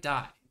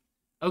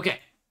 Okay.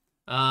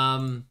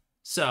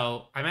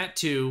 So I'm at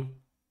 2.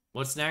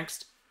 What's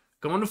next?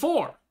 Going to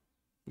 4.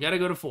 You gotta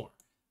go to 4.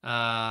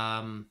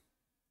 I'll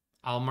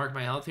mark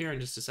my health here in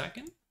just a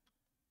second.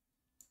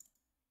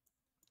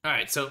 All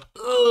right, so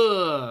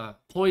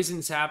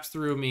poison saps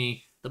through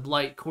me. The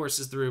blight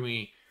courses through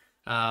me.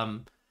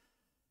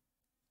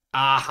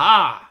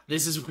 Aha!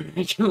 This is where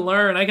I can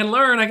learn. I can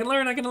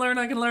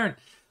learn.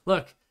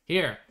 Look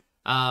here.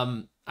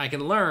 I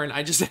can learn.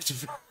 I just have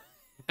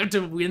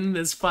to win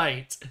this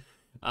fight.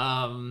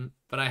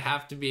 But I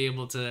have to be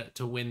able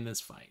to win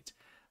this fight.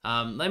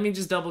 Let me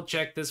just double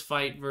check this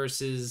fight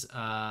versus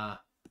the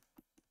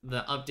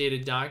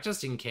updated doc,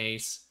 just in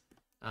case.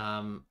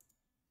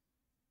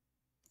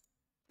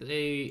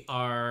 They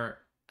are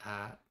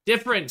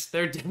different.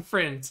 They're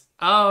different.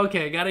 Oh,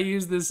 okay. Gotta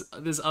use this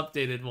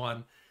updated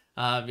one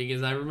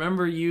because I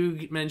remember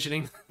you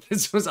mentioning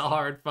this was a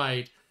hard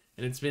fight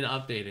and it's been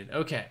updated.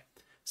 Okay,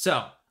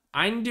 so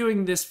I'm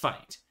doing this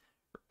fight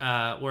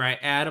where I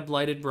add a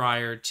blighted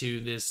briar to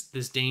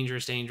this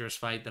dangerous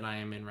fight that I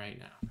am in right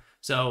now.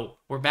 So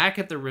we're back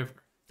at the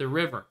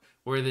river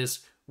where this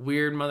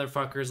weird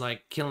motherfucker's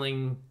like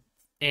killing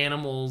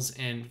animals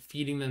and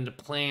feeding them to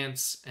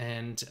plants,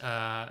 and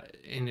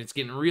it's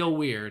getting real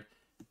weird.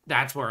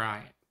 That's where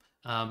I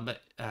am.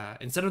 But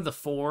instead of the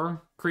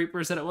 4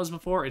 creepers that it was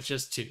before, it's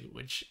just 2,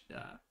 which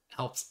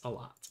helps a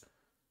lot.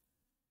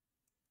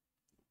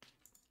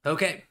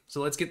 Okay,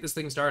 so let's get this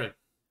thing started.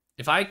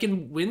 If I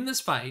can win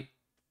this fight,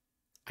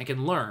 I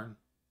can learn,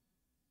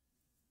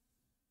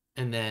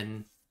 and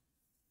then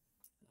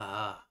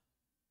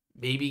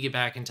maybe get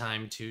back in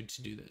time to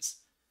do this.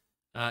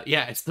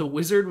 Yeah, it's the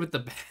wizard with the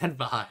bad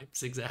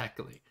vibes,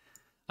 exactly.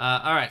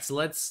 All right, so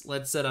let's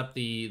set up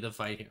the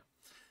fight here.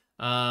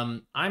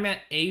 I'm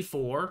at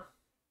A4,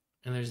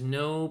 and there's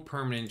no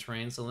permanent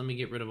terrain, so let me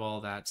get rid of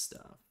all that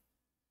stuff.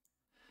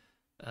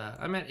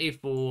 I'm at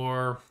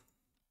A4.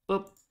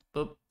 Boop,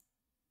 boop.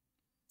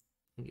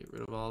 Get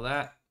rid of all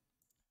that.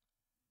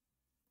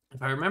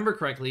 If I remember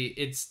correctly,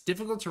 it's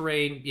difficult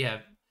terrain.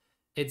 Yeah,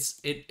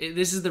 this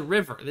is the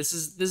river. This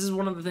is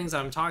one of the things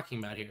I'm talking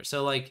about here.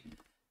 So like,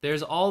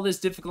 there's all this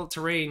difficult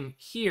terrain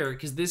here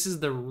because this is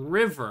the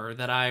river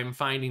that I'm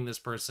finding this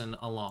person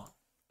along.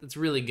 That's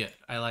really good.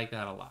 I like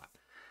that a lot.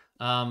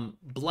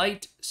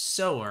 Blight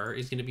Sower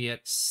is going to be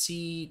at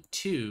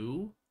C2.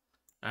 All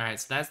right,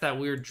 so that's that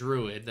weird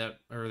druid that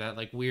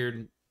like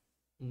weird,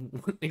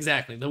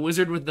 exactly, the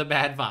wizard with the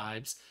bad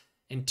vibes,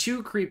 and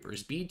 2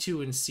 creepers,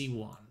 B2 and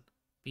C1.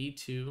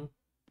 B2.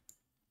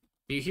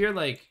 You hear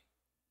like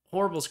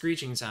horrible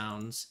screeching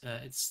sounds.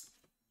 It's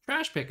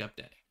trash pickup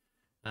day.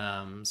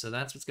 So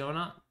that's what's going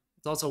on.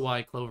 It's also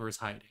why Clover is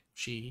hiding.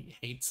 She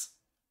hates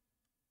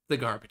the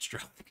garbage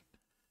truck.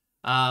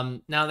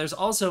 Now there's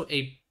also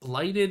a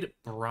blighted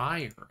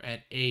briar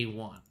at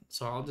A1.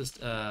 So I'll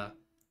just I'll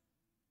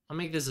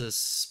make this a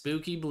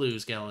spooky blue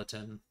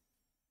skeleton.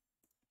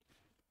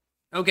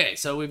 Okay,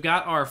 so we've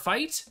got our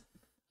fight.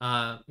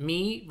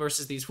 Me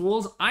versus these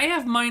fools. I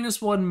have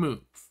 -1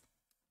 move.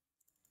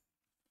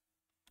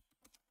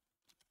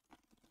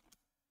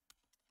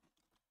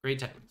 Great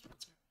timing,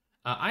 Spencer.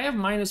 I have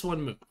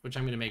 -1 move, which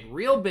I'm going to make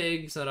real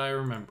big so that I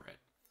remember it.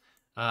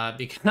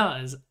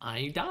 Because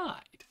I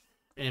died.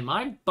 And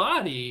my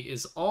body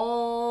is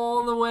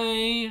all the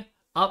way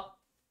up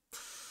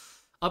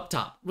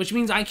top, which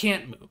means I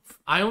can't move.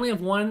 I only have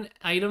 1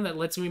 item that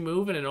lets me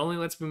move, and it only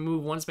lets me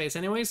move 1 space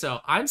anyway,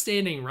 so I'm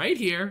standing right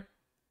here.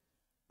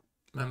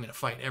 I'm going to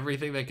fight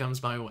everything that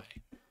comes my way.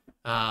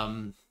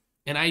 And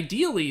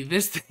ideally,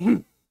 this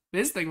thing,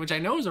 which I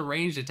know is a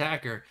ranged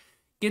attacker,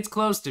 gets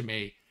close to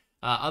me.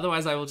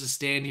 Otherwise, I will just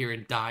stand here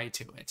and die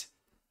to it.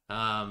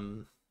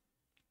 So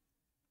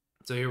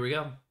here we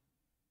go.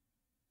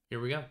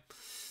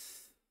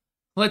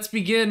 Let's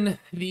begin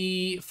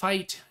the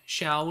fight,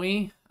 shall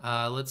we?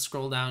 Let's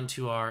scroll down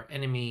to our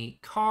enemy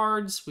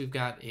cards. We've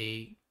got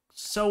a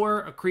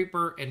Sower, a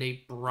Creeper, and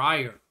a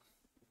Briar.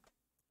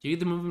 Do you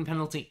get the movement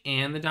penalty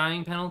and the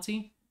dying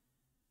penalty?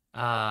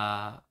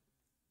 The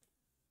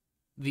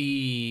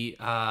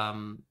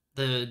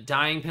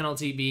dying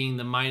penalty being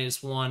the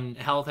 -1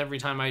 health every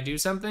time I do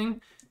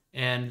something,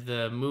 and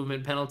the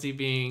movement penalty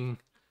being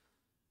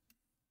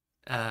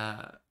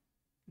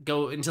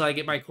go until I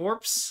get my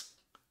corpse.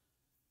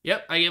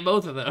 Yep, I get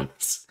both of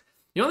those.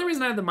 The only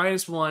reason I have the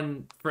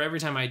 -1 for every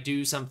time I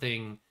do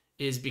something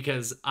is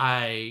because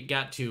I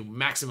got to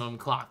maximum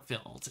clock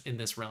filled in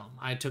this realm.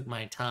 I took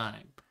my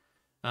time.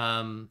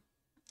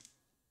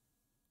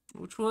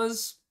 Which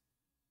was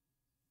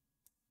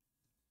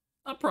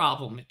a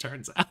problem, it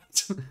turns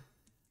out.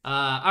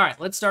 All right,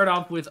 let's start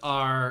off with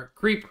our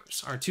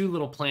creepers, our two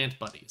little plant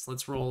buddies.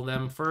 Let's roll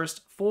them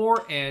first.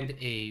 4 and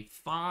a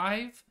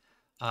 5.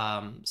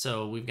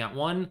 So we've got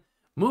one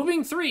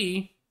moving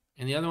 3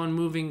 and the other one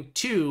moving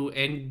 2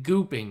 and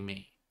gooping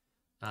me.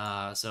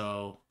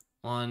 So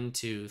 1,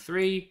 2,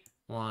 3,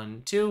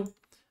 1, 2.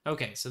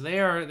 Okay, so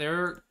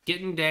they're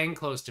getting dang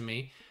close to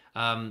me.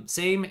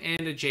 Same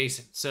and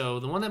adjacent. So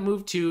the one that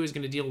moved 2 is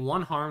going to deal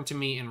 1 harm to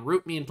me and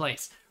root me in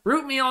place.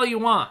 Root me all you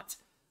want.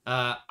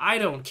 I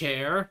don't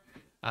care.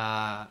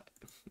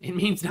 It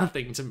means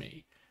nothing to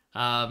me.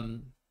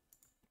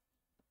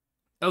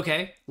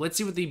 Okay, let's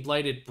see what the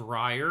Blighted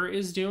Briar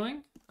is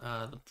doing.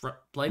 The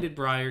Blighted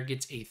Briar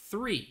gets a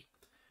 3,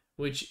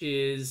 which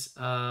is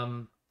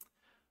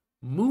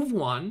move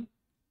 1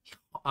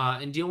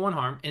 and deal 1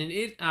 harm, and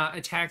it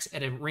attacks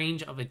at a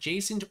range of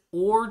adjacent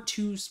or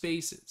 2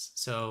 spaces.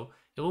 So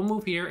it will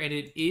move here, and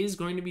it is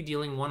going to be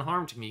dealing 1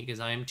 harm to me because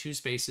I am 2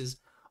 spaces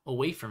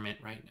away from it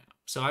right now.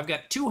 So I've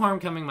got 2 harm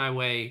coming my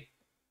way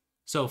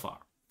so far.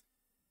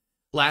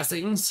 Last,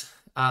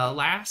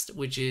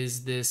 which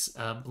is this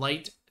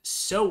Blight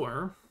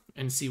Sower,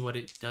 and see what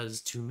it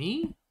does to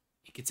me.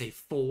 It gets a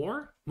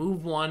 4,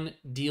 move 1,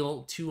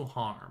 deal 2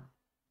 harm.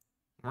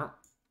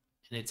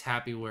 And it's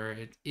happy where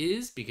it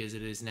is because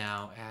it is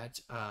now at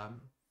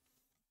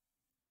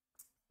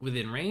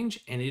within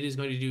range, and it is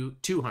going to do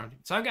 2 harm.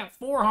 So I've got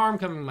 4 harm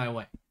coming my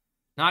way.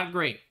 Not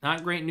great.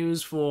 Not great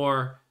news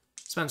for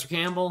Spencer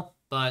Campbell,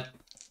 but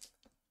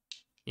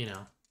you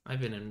know, I've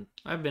been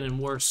in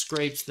worse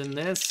scrapes than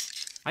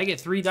this. I get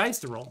 3 dice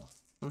to roll.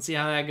 Let's see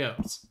how that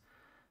goes.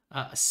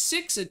 A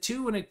 6, a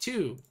 2, and a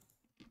 2.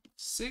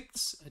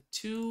 6, a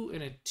 2,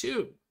 and a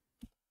 2.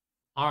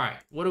 All right,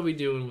 what are we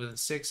doing with a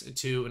 6, a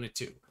 2, and a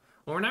 2?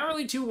 Well, we're not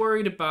really too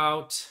worried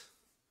about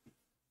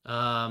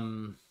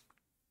not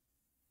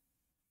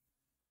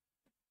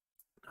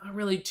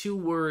really too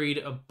worried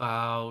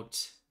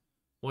about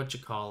what you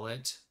call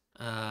it,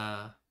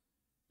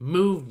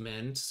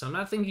 movement. So I'm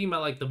not thinking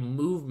about like the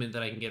movement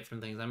that I can get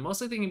from things. I'm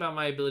mostly thinking about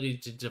my ability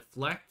to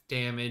deflect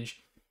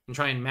damage and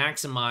try and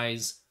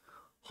maximize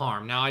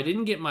harm. Now, I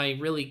didn't get my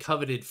really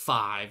coveted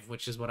 5,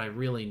 which is what I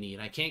really need.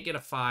 I can't get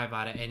a 5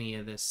 out of any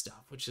of this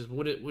stuff, which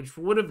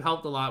would have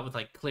helped a lot with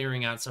like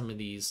clearing out some of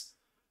these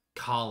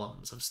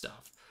columns of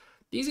stuff.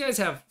 These guys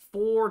have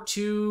 4,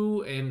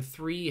 2, and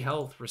 3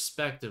 health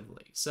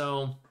respectively.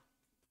 So,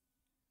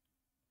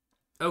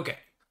 okay.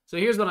 So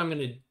here's what I'm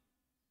gonna do.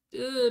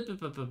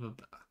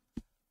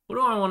 What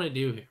do I want to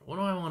do here? What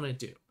do I want to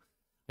do?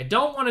 I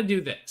don't want to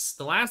do this.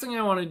 The last thing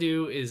I want to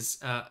do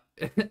is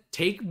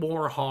take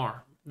more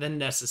harm than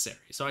necessary.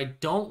 So I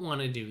don't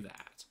want to do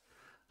that.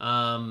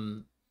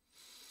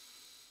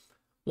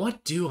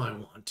 What do I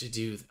want to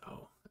do,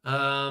 though?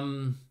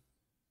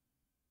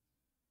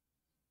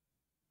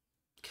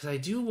 Because I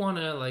do want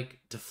to, like,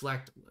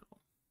 deflect a little.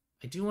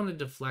 I do want to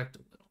deflect a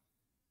little.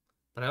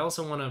 But I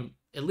also want to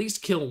at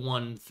least kill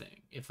one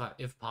thing, if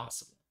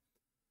possible.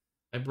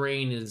 My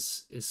brain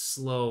is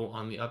slow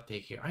on the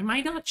uptake here. I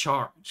might not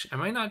charge. I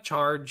might not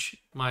charge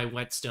my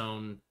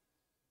whetstone.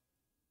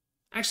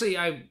 Actually,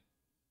 I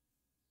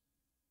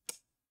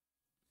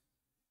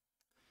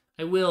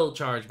will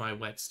charge my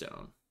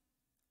whetstone.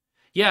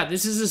 Yeah,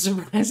 this is a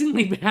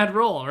surprisingly bad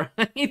roll,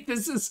 right?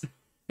 This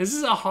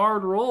is a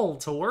hard roll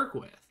to work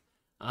with.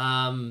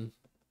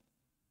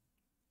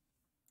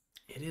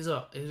 It is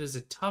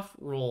a tough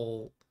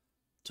roll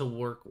to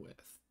work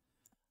with.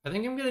 I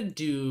think I'm gonna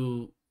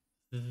do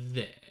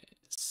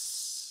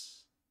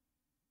this.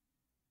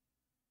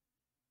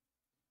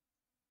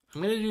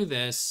 I'm gonna do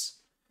this,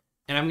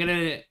 and I'm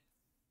gonna.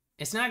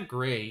 It's not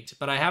great,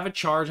 but I have a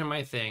charge on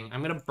my thing.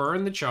 I'm gonna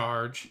burn the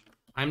charge.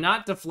 I'm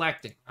not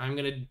deflecting. I'm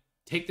gonna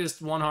take this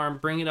 1 harm,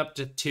 bring it up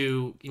to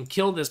 2, and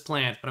kill this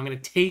plant. But I'm gonna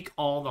take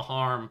all the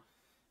harm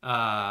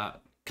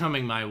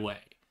coming my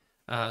way.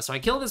 So I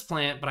kill this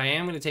plant, but I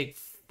am gonna take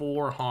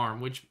 4 harm,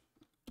 which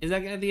is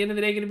that at the end of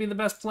the day gonna be the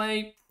best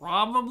play?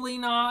 Probably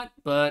not,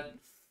 but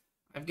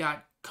I've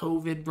got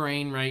COVID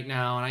brain right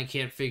now, and I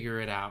can't figure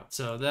it out.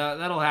 So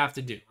that'll have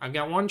to do. I've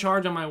got 1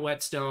 charge on my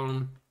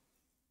whetstone.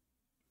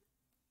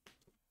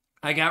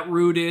 I got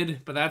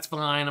rooted, but that's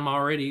fine. I'm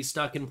already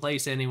stuck in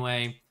place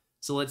anyway.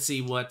 So let's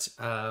see what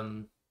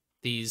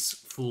these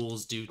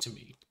fools do to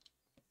me.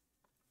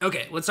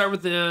 Okay, let's start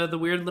with the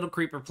weird little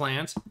creeper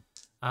plant.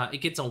 It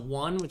gets a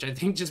 1, which I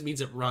think just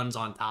means it runs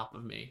on top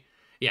of me.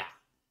 Yeah.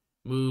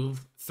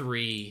 Move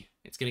 3.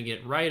 It's going to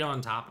get right on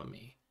top of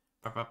me.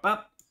 Bup, bup,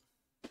 bup.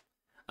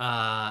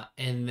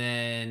 And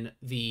then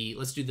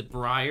let's do the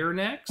Briar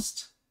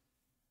next.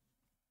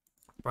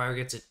 Briar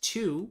gets a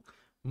 2.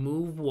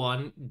 Move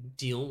 1,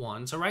 deal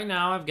 1. So right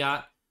now I've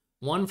got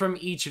 1 from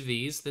each of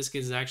these. This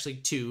is actually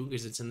 2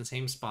 because it's in the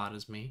same spot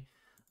as me.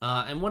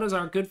 And what is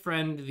our good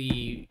friend,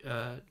 the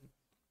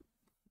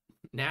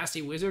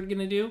Nasty Wizard, going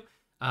to do?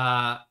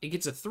 It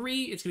gets a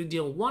 3. It's going to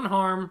deal 1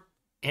 harm,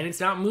 and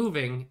it's not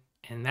moving.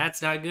 And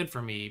that's not good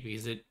for me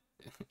because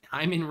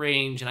I'm in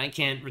range and I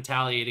can't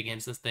retaliate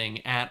against this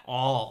thing at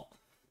all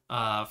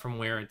from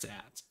where it's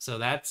at. So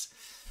that's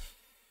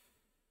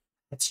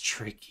That's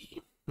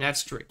tricky.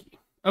 That's tricky.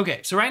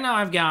 Okay, so right now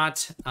I've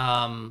got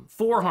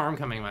 4 harm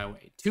coming my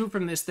way. 2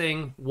 from this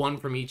thing, 1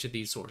 from each of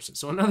these sources.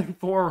 So another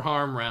 4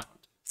 harm round.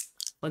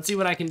 Let's see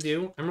what I can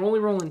do. I'm only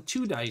rolling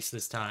 2 dice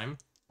this time.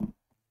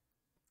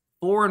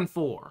 4 and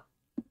 4.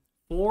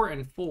 4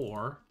 and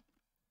 4.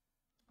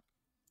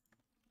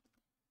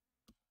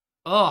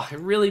 Oh, I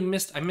really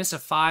missed. I missed a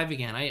 5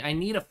 again. I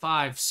need a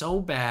 5 so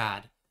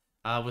bad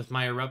with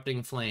my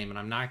erupting flame, and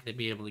I'm not going to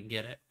be able to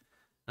get it.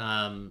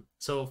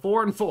 So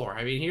 4 and 4.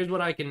 I mean, here's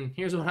what I can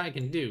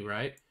do,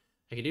 right?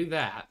 I can do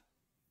that,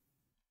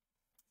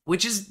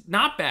 which is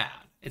not bad.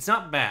 It's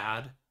not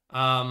bad.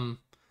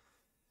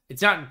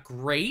 It's not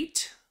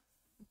great,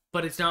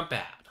 but it's not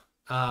bad.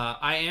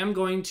 I am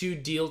going to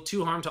deal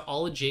 2 harm to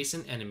all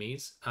adjacent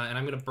enemies, and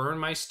I'm going to burn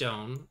my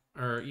stone,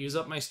 or use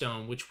up my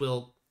stone, which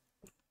will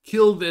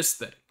kill this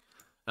thing.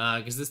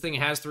 Because this thing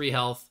has 3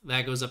 health.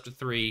 That goes up to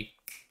 3.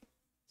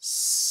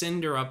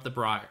 Cinder up the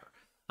briar.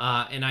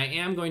 And I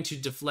am going to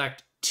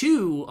deflect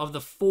 2 of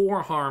the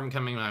 4 harm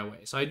coming my way.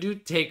 So I do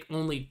take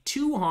only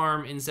 2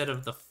 harm instead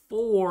of the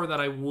 4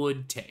 that I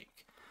would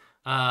take.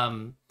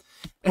 I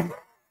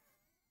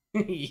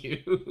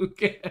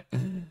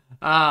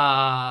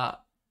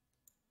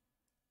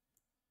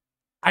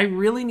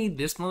really need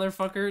this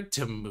motherfucker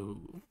to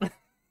move.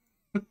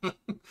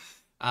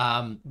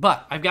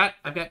 But I've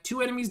got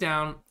 2 enemies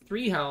down,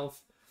 3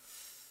 health.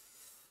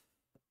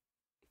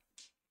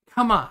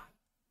 Come on.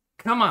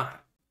 Come on.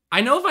 I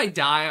know if I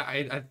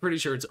die, I'm pretty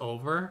sure it's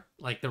over.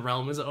 Like, the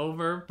realm is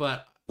over,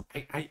 but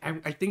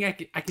I think I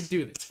can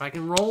do this. If I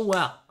can roll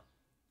well.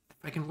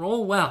 If I can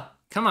roll well.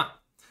 Come on.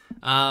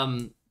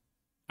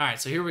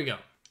 Alright, so here we go.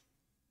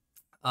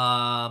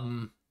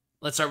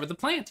 Let's start with the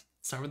plant.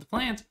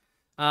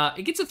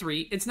 It gets a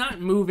 3. It's not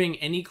moving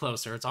any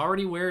closer. It's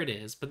already where it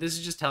is, but this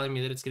is just telling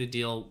me that it's going to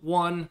deal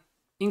 1,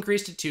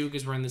 increase to 2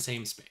 because we're in the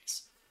same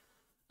space.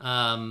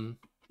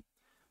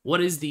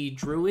 What is the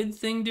druid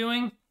thing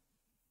doing?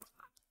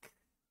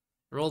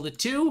 Roll the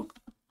 2,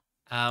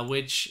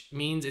 which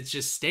means it's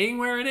just staying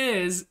where it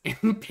is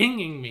and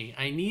pinging me.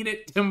 I need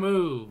it to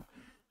move.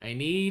 I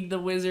need the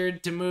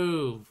wizard to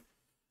move.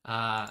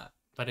 But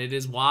it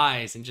is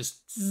wise and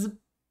just zip,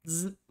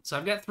 zip. So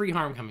I've got 3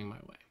 harm coming my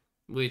way,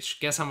 which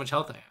guess how much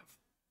health I have?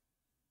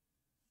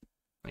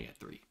 I got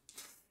 3.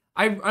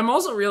 I'm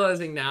also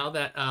realizing now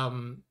that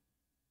I'm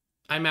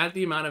at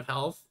the amount of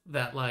health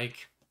that,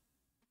 like,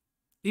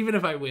 even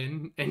if I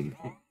win and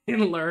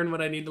learn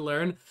what I need to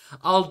learn,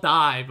 I'll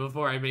die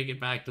before I make it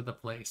back to the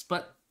place.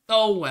 But,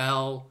 oh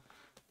well.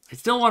 I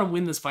still want to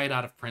win this fight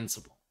out of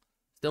principle.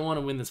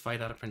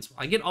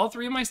 I get all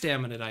 3 of my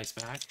stamina dice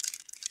back.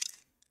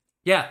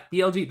 Yeah,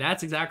 BLG,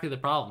 that's exactly the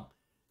problem.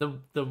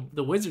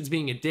 The wizard's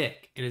being a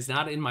dick. It is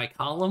not in my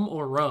column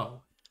or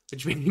row,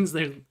 which means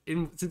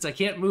since I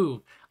can't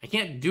move, I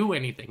can't do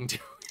anything to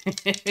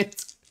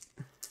it.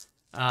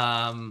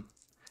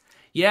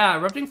 Yeah,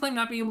 Erupting Flame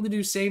not being able to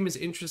do same is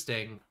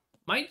interesting.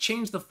 Might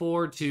change the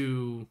 4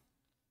 to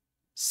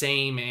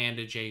same and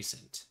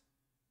adjacent.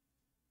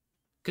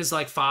 Because,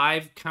 like,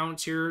 5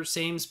 counts your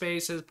same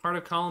space as part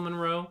of column and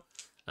row.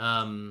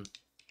 I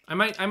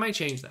might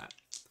change that.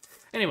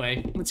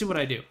 Anyway, let's see what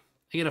I do.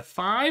 I get a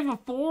 5, a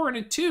 4, and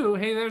a 2.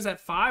 Hey, there's that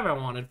 5 I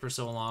wanted for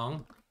so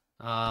long.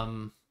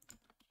 Alright,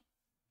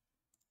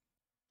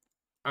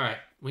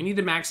 we need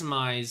to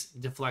maximize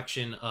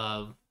deflection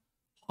of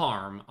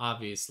harm,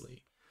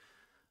 obviously.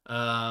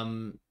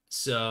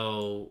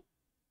 So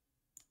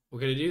we're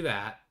gonna do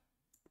that.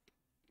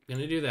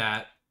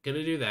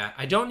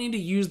 I don't need to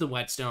use the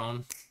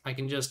whetstone. I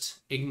can just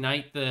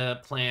ignite the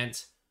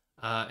plant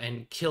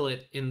and kill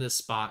it in this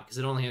spot because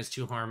it only has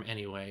 2 harm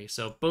anyway.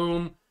 So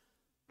boom,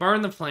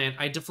 burn the plant.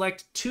 I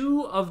deflect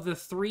 2 of the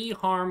 3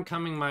 harm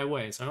coming my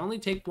way. So I only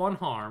take 1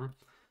 harm.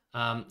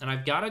 And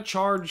I've got a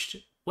charged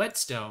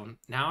whetstone.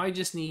 Now I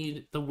just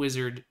need the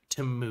wizard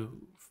to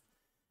move.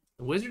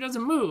 The wizard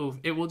doesn't move,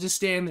 it will just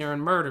stand there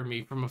and murder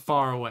me from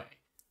afar away.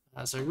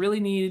 So I really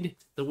need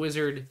the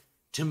wizard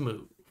to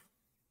move.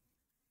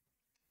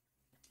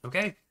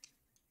 Okay.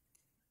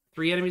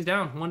 3 enemies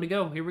down, 1 to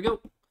go. Here we go.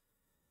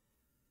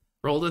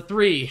 Rolled a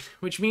 3,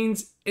 which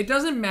means it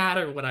doesn't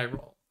matter what I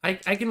roll. I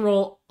can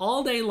roll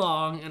all day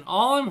long, and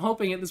all I'm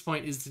hoping at this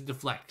point is to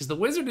deflect, because the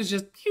wizard is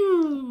just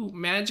pew,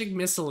 magic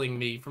missiling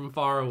me from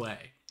far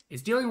away.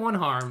 It's dealing 1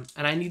 harm,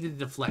 and I need to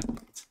deflect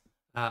it.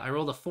 I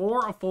rolled a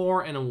 4, a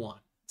 4, and a 1.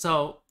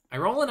 So I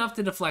roll enough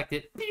to deflect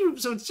it.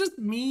 So it's just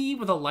me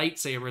with a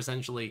lightsaber,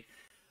 essentially,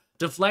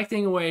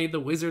 deflecting away the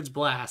wizard's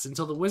blast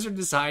until the wizard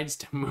decides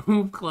to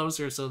move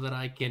closer so that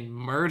I can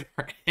murder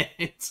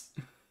it.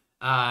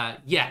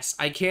 Yes,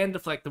 I can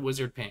deflect the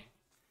wizard ping.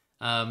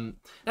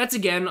 That's,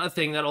 again, a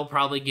thing that'll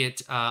probably get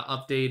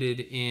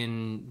updated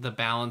in the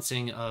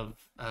balancing of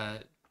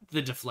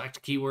the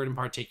deflect keyword in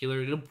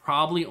particular. It'll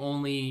probably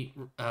only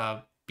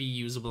be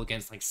usable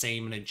against, like,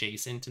 same and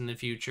adjacent in the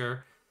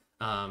future.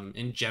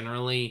 And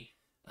generally,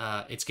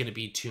 it's going to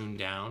be tuned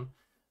down.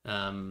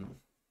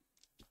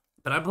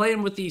 But I'm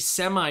playing with the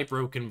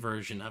semi-broken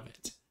version of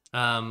it.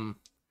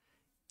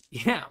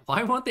 Yeah,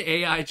 why won't the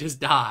AI just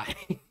die?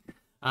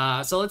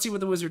 So let's see what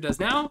the wizard does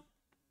now.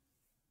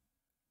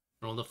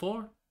 Roll the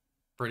 4.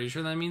 Pretty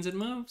sure that means it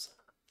moves.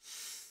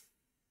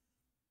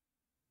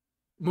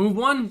 Move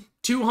 1,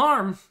 2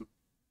 harm.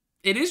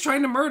 It is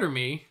trying to murder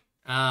me.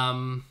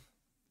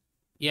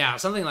 Yeah,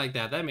 something like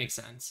that. That makes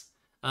sense.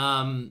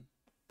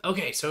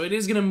 Okay, so it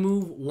is gonna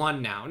move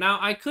 1 now. Now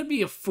I could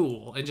be a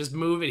fool and just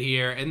move it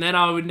here, and then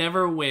I would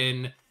never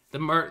win.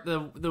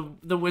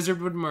 The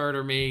wizard would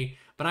murder me.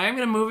 But I am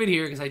gonna move it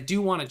here because I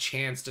do want a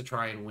chance to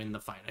try and win the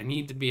fight. I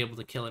need to be able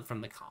to kill it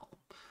from the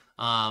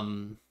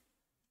column.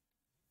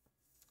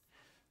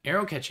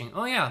 Arrow catching.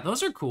 Oh yeah,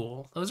 those are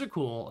cool. Those are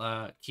cool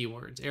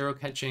keywords. Arrow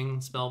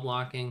catching, spell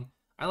blocking.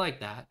 I like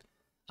that.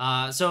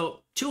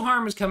 So 2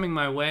 harm is coming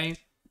my way.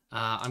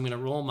 I'm gonna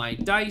roll my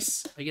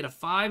dice. I get a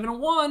 5 and a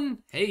 1.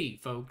 Hey,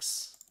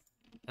 folks,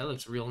 that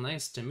looks real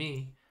nice to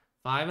me.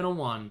 5 and a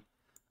 1.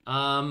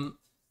 5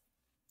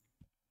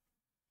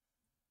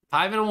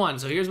 and a 1.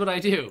 So here's what I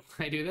do.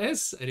 I do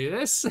this. I do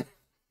this.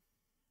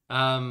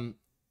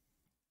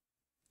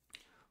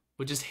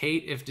 Would just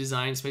hate if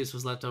design space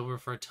was left over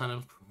for a ton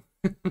of.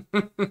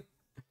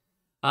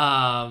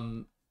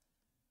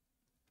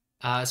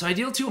 So I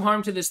deal 2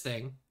 harm to this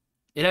thing.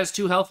 It has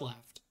 2 health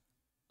left.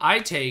 I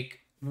take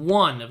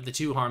 1 of the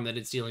 2 harm that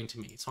it's dealing to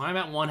me. So I'm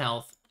at 1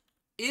 health.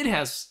 It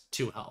has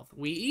 2 health.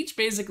 We each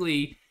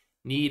basically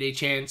need a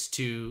chance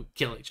to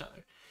kill each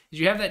other. Did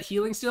you have that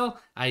healing still?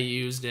 I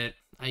used it.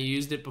 I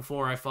used it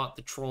before I fought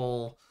the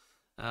troll.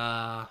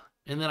 And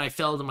then I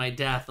fell to my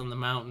death on the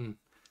mountain.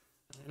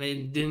 And I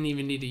didn't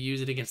even need to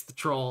use it against the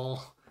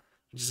troll,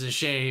 which is a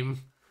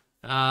shame.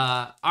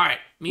 All right,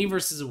 me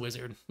versus a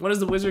wizard. What is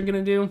the wizard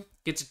gonna do?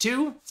 Gets a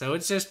 2, so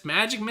it's just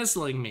magic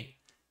missiling me.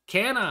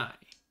 Can I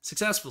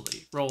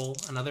successfully roll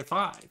another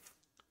 5?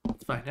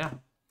 Let's find out.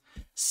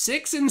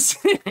 6 and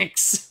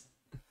 6.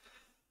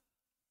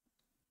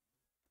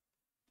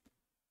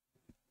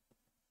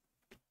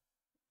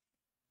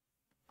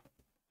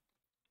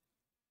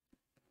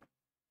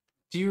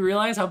 Do you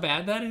realize how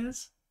bad that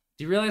is?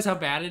 Do you realize how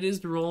bad it is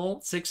to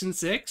roll 6 and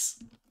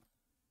 6?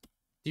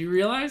 Do you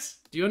realize?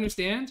 Do you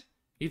understand?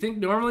 You think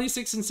normally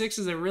 6 and 6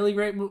 is a really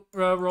great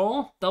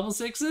roll? Double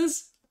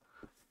 6s?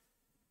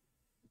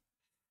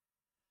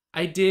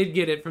 I did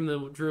get it from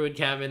the druid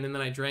cabin, and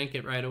then I drank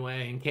it right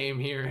away and came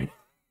here.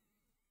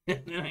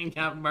 And then I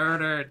got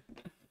murdered.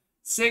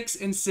 6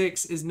 and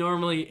 6 is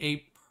normally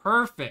a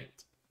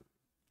perfect,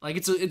 like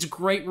it's a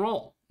great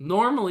roll.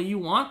 Normally you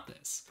want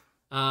this.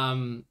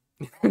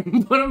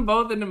 Put them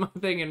both into my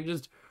thing and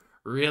just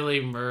really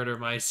murder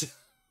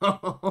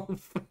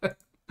myself.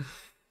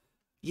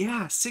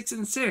 Yeah, 6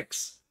 and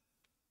 6.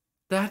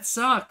 That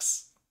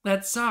sucks.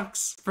 That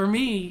sucks for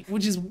me,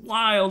 which is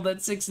wild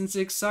that 6 and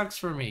 6 sucks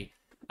for me.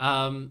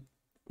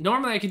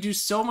 Normally I could do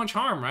so much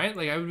harm, right?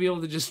 Like I would be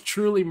able to just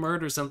truly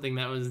murder something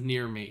that was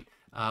near me.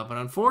 But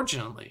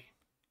unfortunately,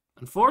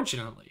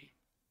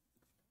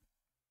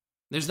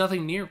 there's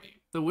nothing near me.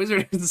 The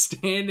wizard is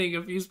standing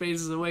a few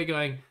spaces away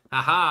going,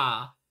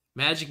 haha,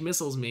 magic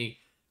missiles me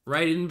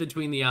right in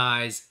between the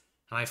eyes,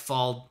 and I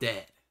fall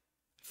dead.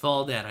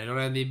 I don't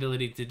have the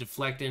ability to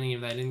deflect any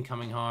of that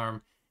incoming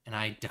harm, and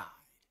I die.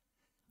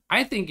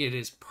 I think it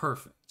is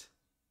perfect.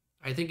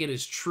 I think it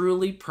is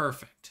truly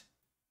perfect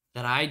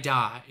that I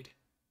died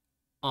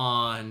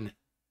on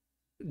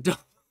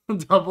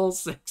double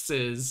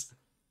 6s.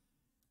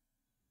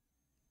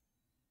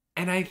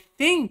 And I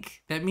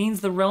think that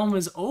means the realm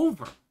is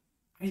over.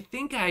 I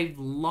think I've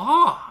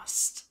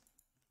lost.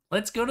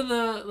 Let's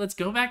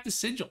go back to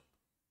Sigil.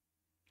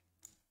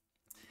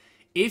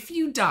 If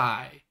you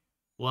die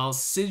while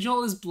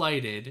Sigil is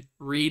blighted,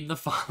 read the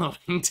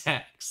following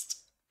text.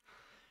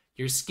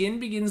 Your skin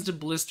begins to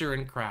blister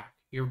and crack,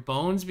 your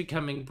bones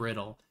becoming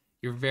brittle,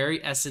 your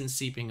very essence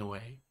seeping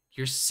away.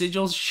 Your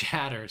sigil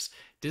shatters,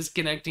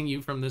 disconnecting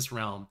you from this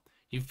realm.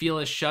 You feel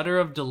a shudder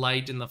of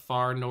delight in the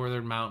far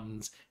northern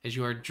mountains as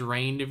you are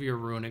drained of your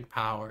runic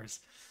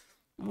powers.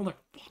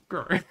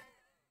 Motherfucker.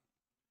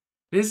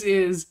 This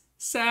is,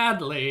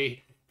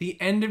 sadly, the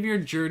end of your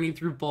journey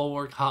through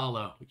Bulwark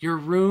Hollow. Your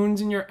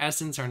runes and your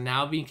essence are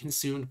now being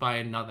consumed by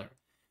another.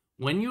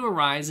 When you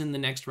arise in the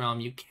next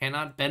realm, you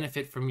cannot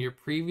benefit from your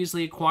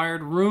previously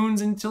acquired runes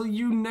until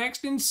you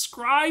next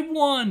inscribe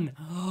one.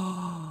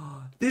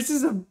 This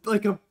is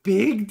like a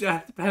big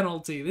death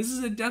penalty. This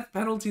is a death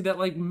penalty that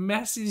like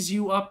messes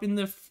you up in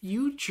the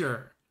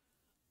future.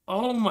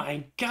 Oh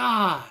my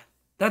god.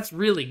 That's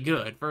really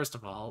good, first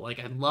of all. Like,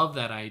 I love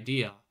that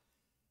idea.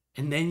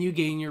 And then you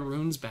gain your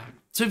runes back.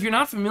 So if you're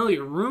not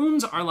familiar,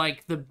 runes are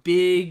like the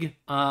big,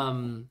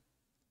 they're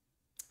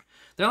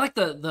like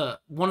the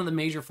one of the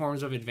major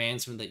forms of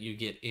advancement that you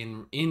get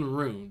in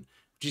RUNE,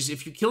 which is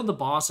if you kill the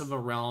boss of a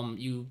realm,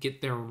 you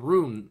get their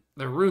rune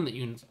that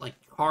you like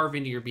carve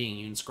into your being,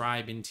 you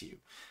inscribe into you.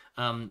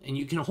 And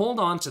you can hold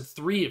on to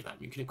 3 of them.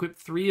 You can equip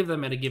 3 of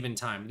them at a given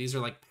time. These are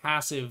like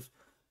passive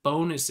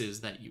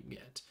bonuses that you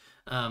get.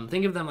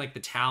 Think of them like the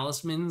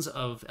talismans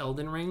of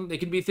Elden Ring. They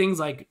could be things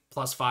like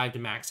 +5 to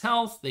max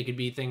health. They could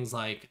be things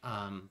like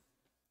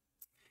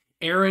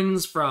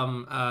errands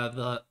from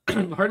the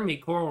pardon me,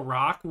 Coral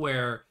Rock,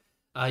 where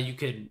You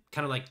could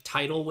kind of like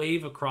tidal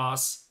wave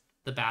across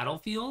the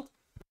battlefield.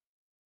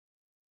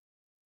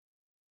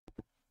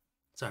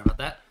 Sorry about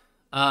that.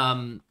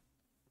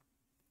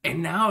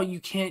 And now you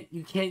can't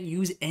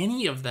use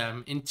any of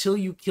them until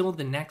you kill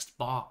the next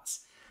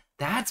boss.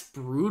 That's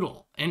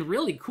brutal and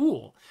really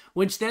cool.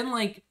 Which then,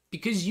 like,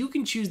 because you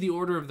can choose the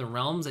order of the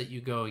realms that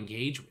you go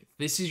engage with,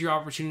 this is your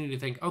opportunity to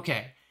think,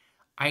 okay,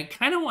 I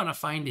kind of want to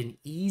find an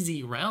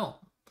easy realm.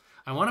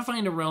 I want to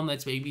find a realm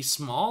that's maybe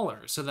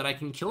smaller so that I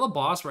can kill a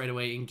boss right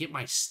away and get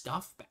my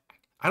stuff back.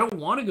 I don't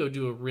want to go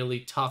do a really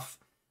tough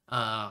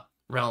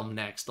realm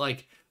next.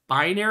 Like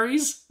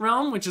Binary's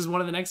realm, which is one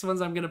of the next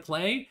ones I'm going to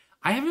play.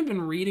 I haven't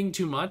been reading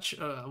too much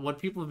what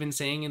people have been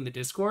saying in the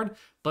Discord,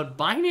 but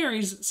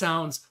Binary's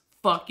sounds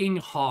fucking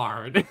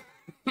hard.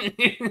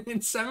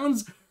 It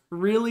sounds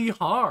really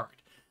hard.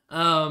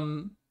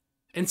 And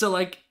so,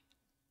 like,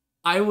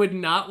 I would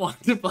not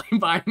want to play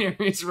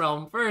Binary's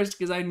realm first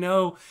because I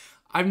know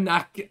I'm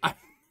not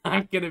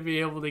going to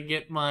be able to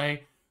get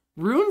my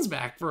runes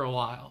back for a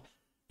while.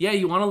 Yeah,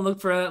 you want to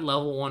look for that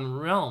level 1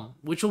 realm,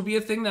 which will be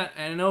a thing that,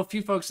 and I know a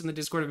few folks in the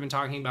Discord have been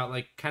talking about,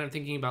 like, kind of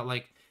thinking about,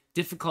 like,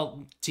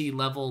 difficulty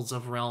levels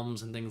of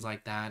realms and things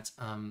like that.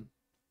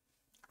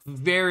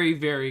 Very,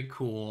 very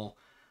cool.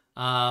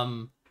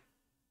 I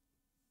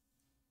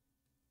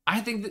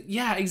think that,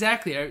 yeah,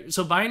 exactly.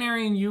 So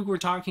Binary and Yug were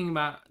talking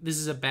about this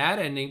is a bad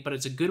ending, but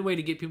it's a good way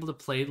to get people to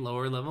play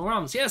lower level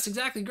realms. Yes,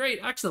 exactly. Great.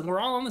 Excellent. We're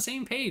all on the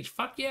same page.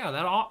 Fuck yeah.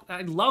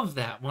 I love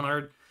that when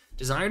our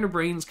designer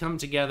brains come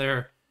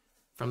together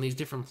from these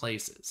different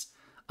places.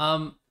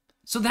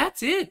 So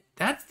that's it.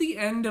 That's the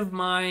end of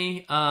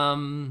my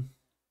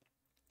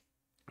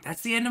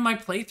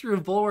playthrough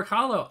of Bulwark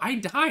Hollow. I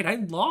died. I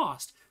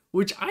lost,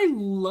 which I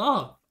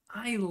love.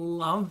 I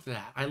love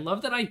that. I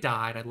love that I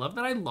died. I love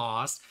that I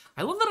lost.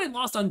 I love that I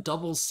lost on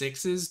double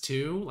sixes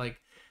too. Like,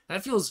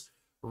 that feels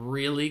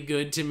really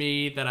good to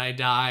me that I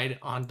died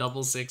on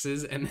double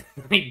sixes and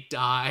I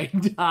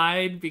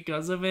died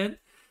because of it.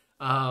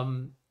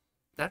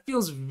 That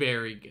feels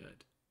very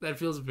good. That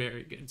feels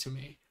very good to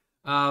me.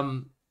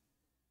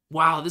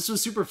 Wow, this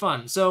was super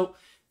fun. So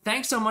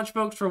thanks so much,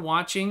 folks, for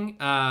watching.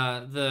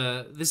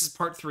 This is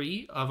part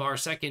 3 of our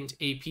second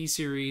AP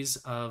series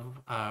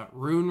of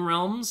Rune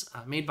Realms,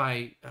 made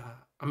by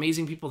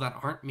amazing people that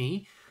aren't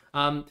me.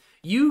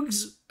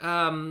 Yug's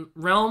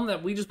realm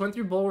that we just went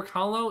through, Bulwark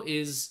Hollow,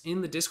 is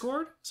in the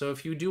Discord. So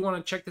if you do want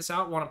to check this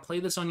out, want to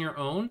play this on your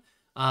own,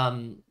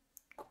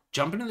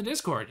 jump into the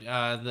Discord.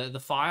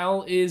 The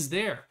file is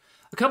there.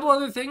 A couple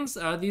other things.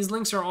 These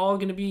links are all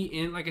going to be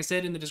in, like I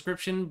said, in the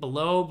description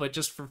below, but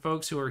just for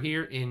folks who are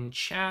here in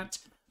chat.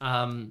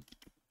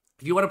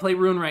 If you want to play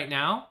Rune right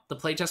now, the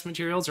playtest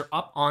materials are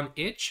up on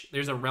itch.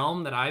 There's a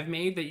realm that I've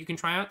made that you can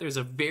try out. There's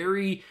a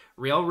very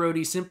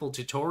railroady simple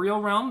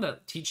tutorial realm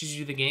that teaches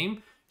you the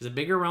game. There's a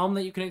bigger realm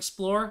that you can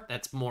explore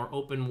that's more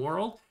open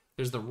world.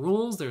 There's the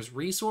rules, there's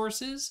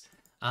resources.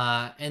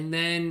 And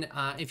then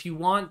if you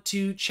want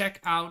to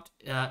check out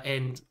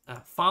and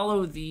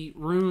follow the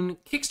Rune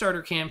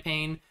Kickstarter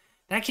campaign,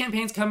 that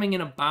campaign's coming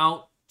in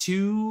about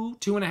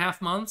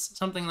 2.5 months,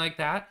 something like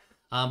that.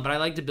 But I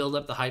like to build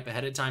up the hype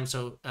ahead of time,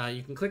 so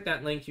you can click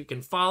that link. You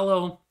can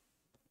follow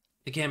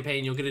the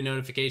campaign. You'll get a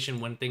notification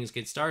when things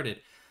get started.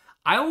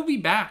 I will be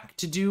back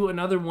to do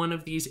another one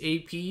of these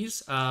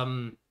APs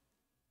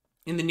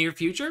in the near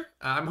future.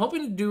 I'm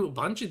hoping to do a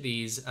bunch of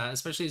these,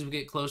 especially as we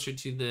get closer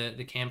to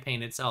the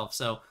campaign itself.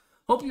 So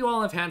hope you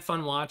all have had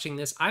fun watching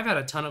this. I've had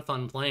a ton of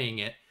fun playing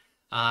it.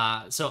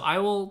 So I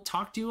will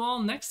talk to you all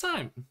next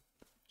time.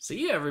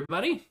 See you,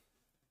 everybody.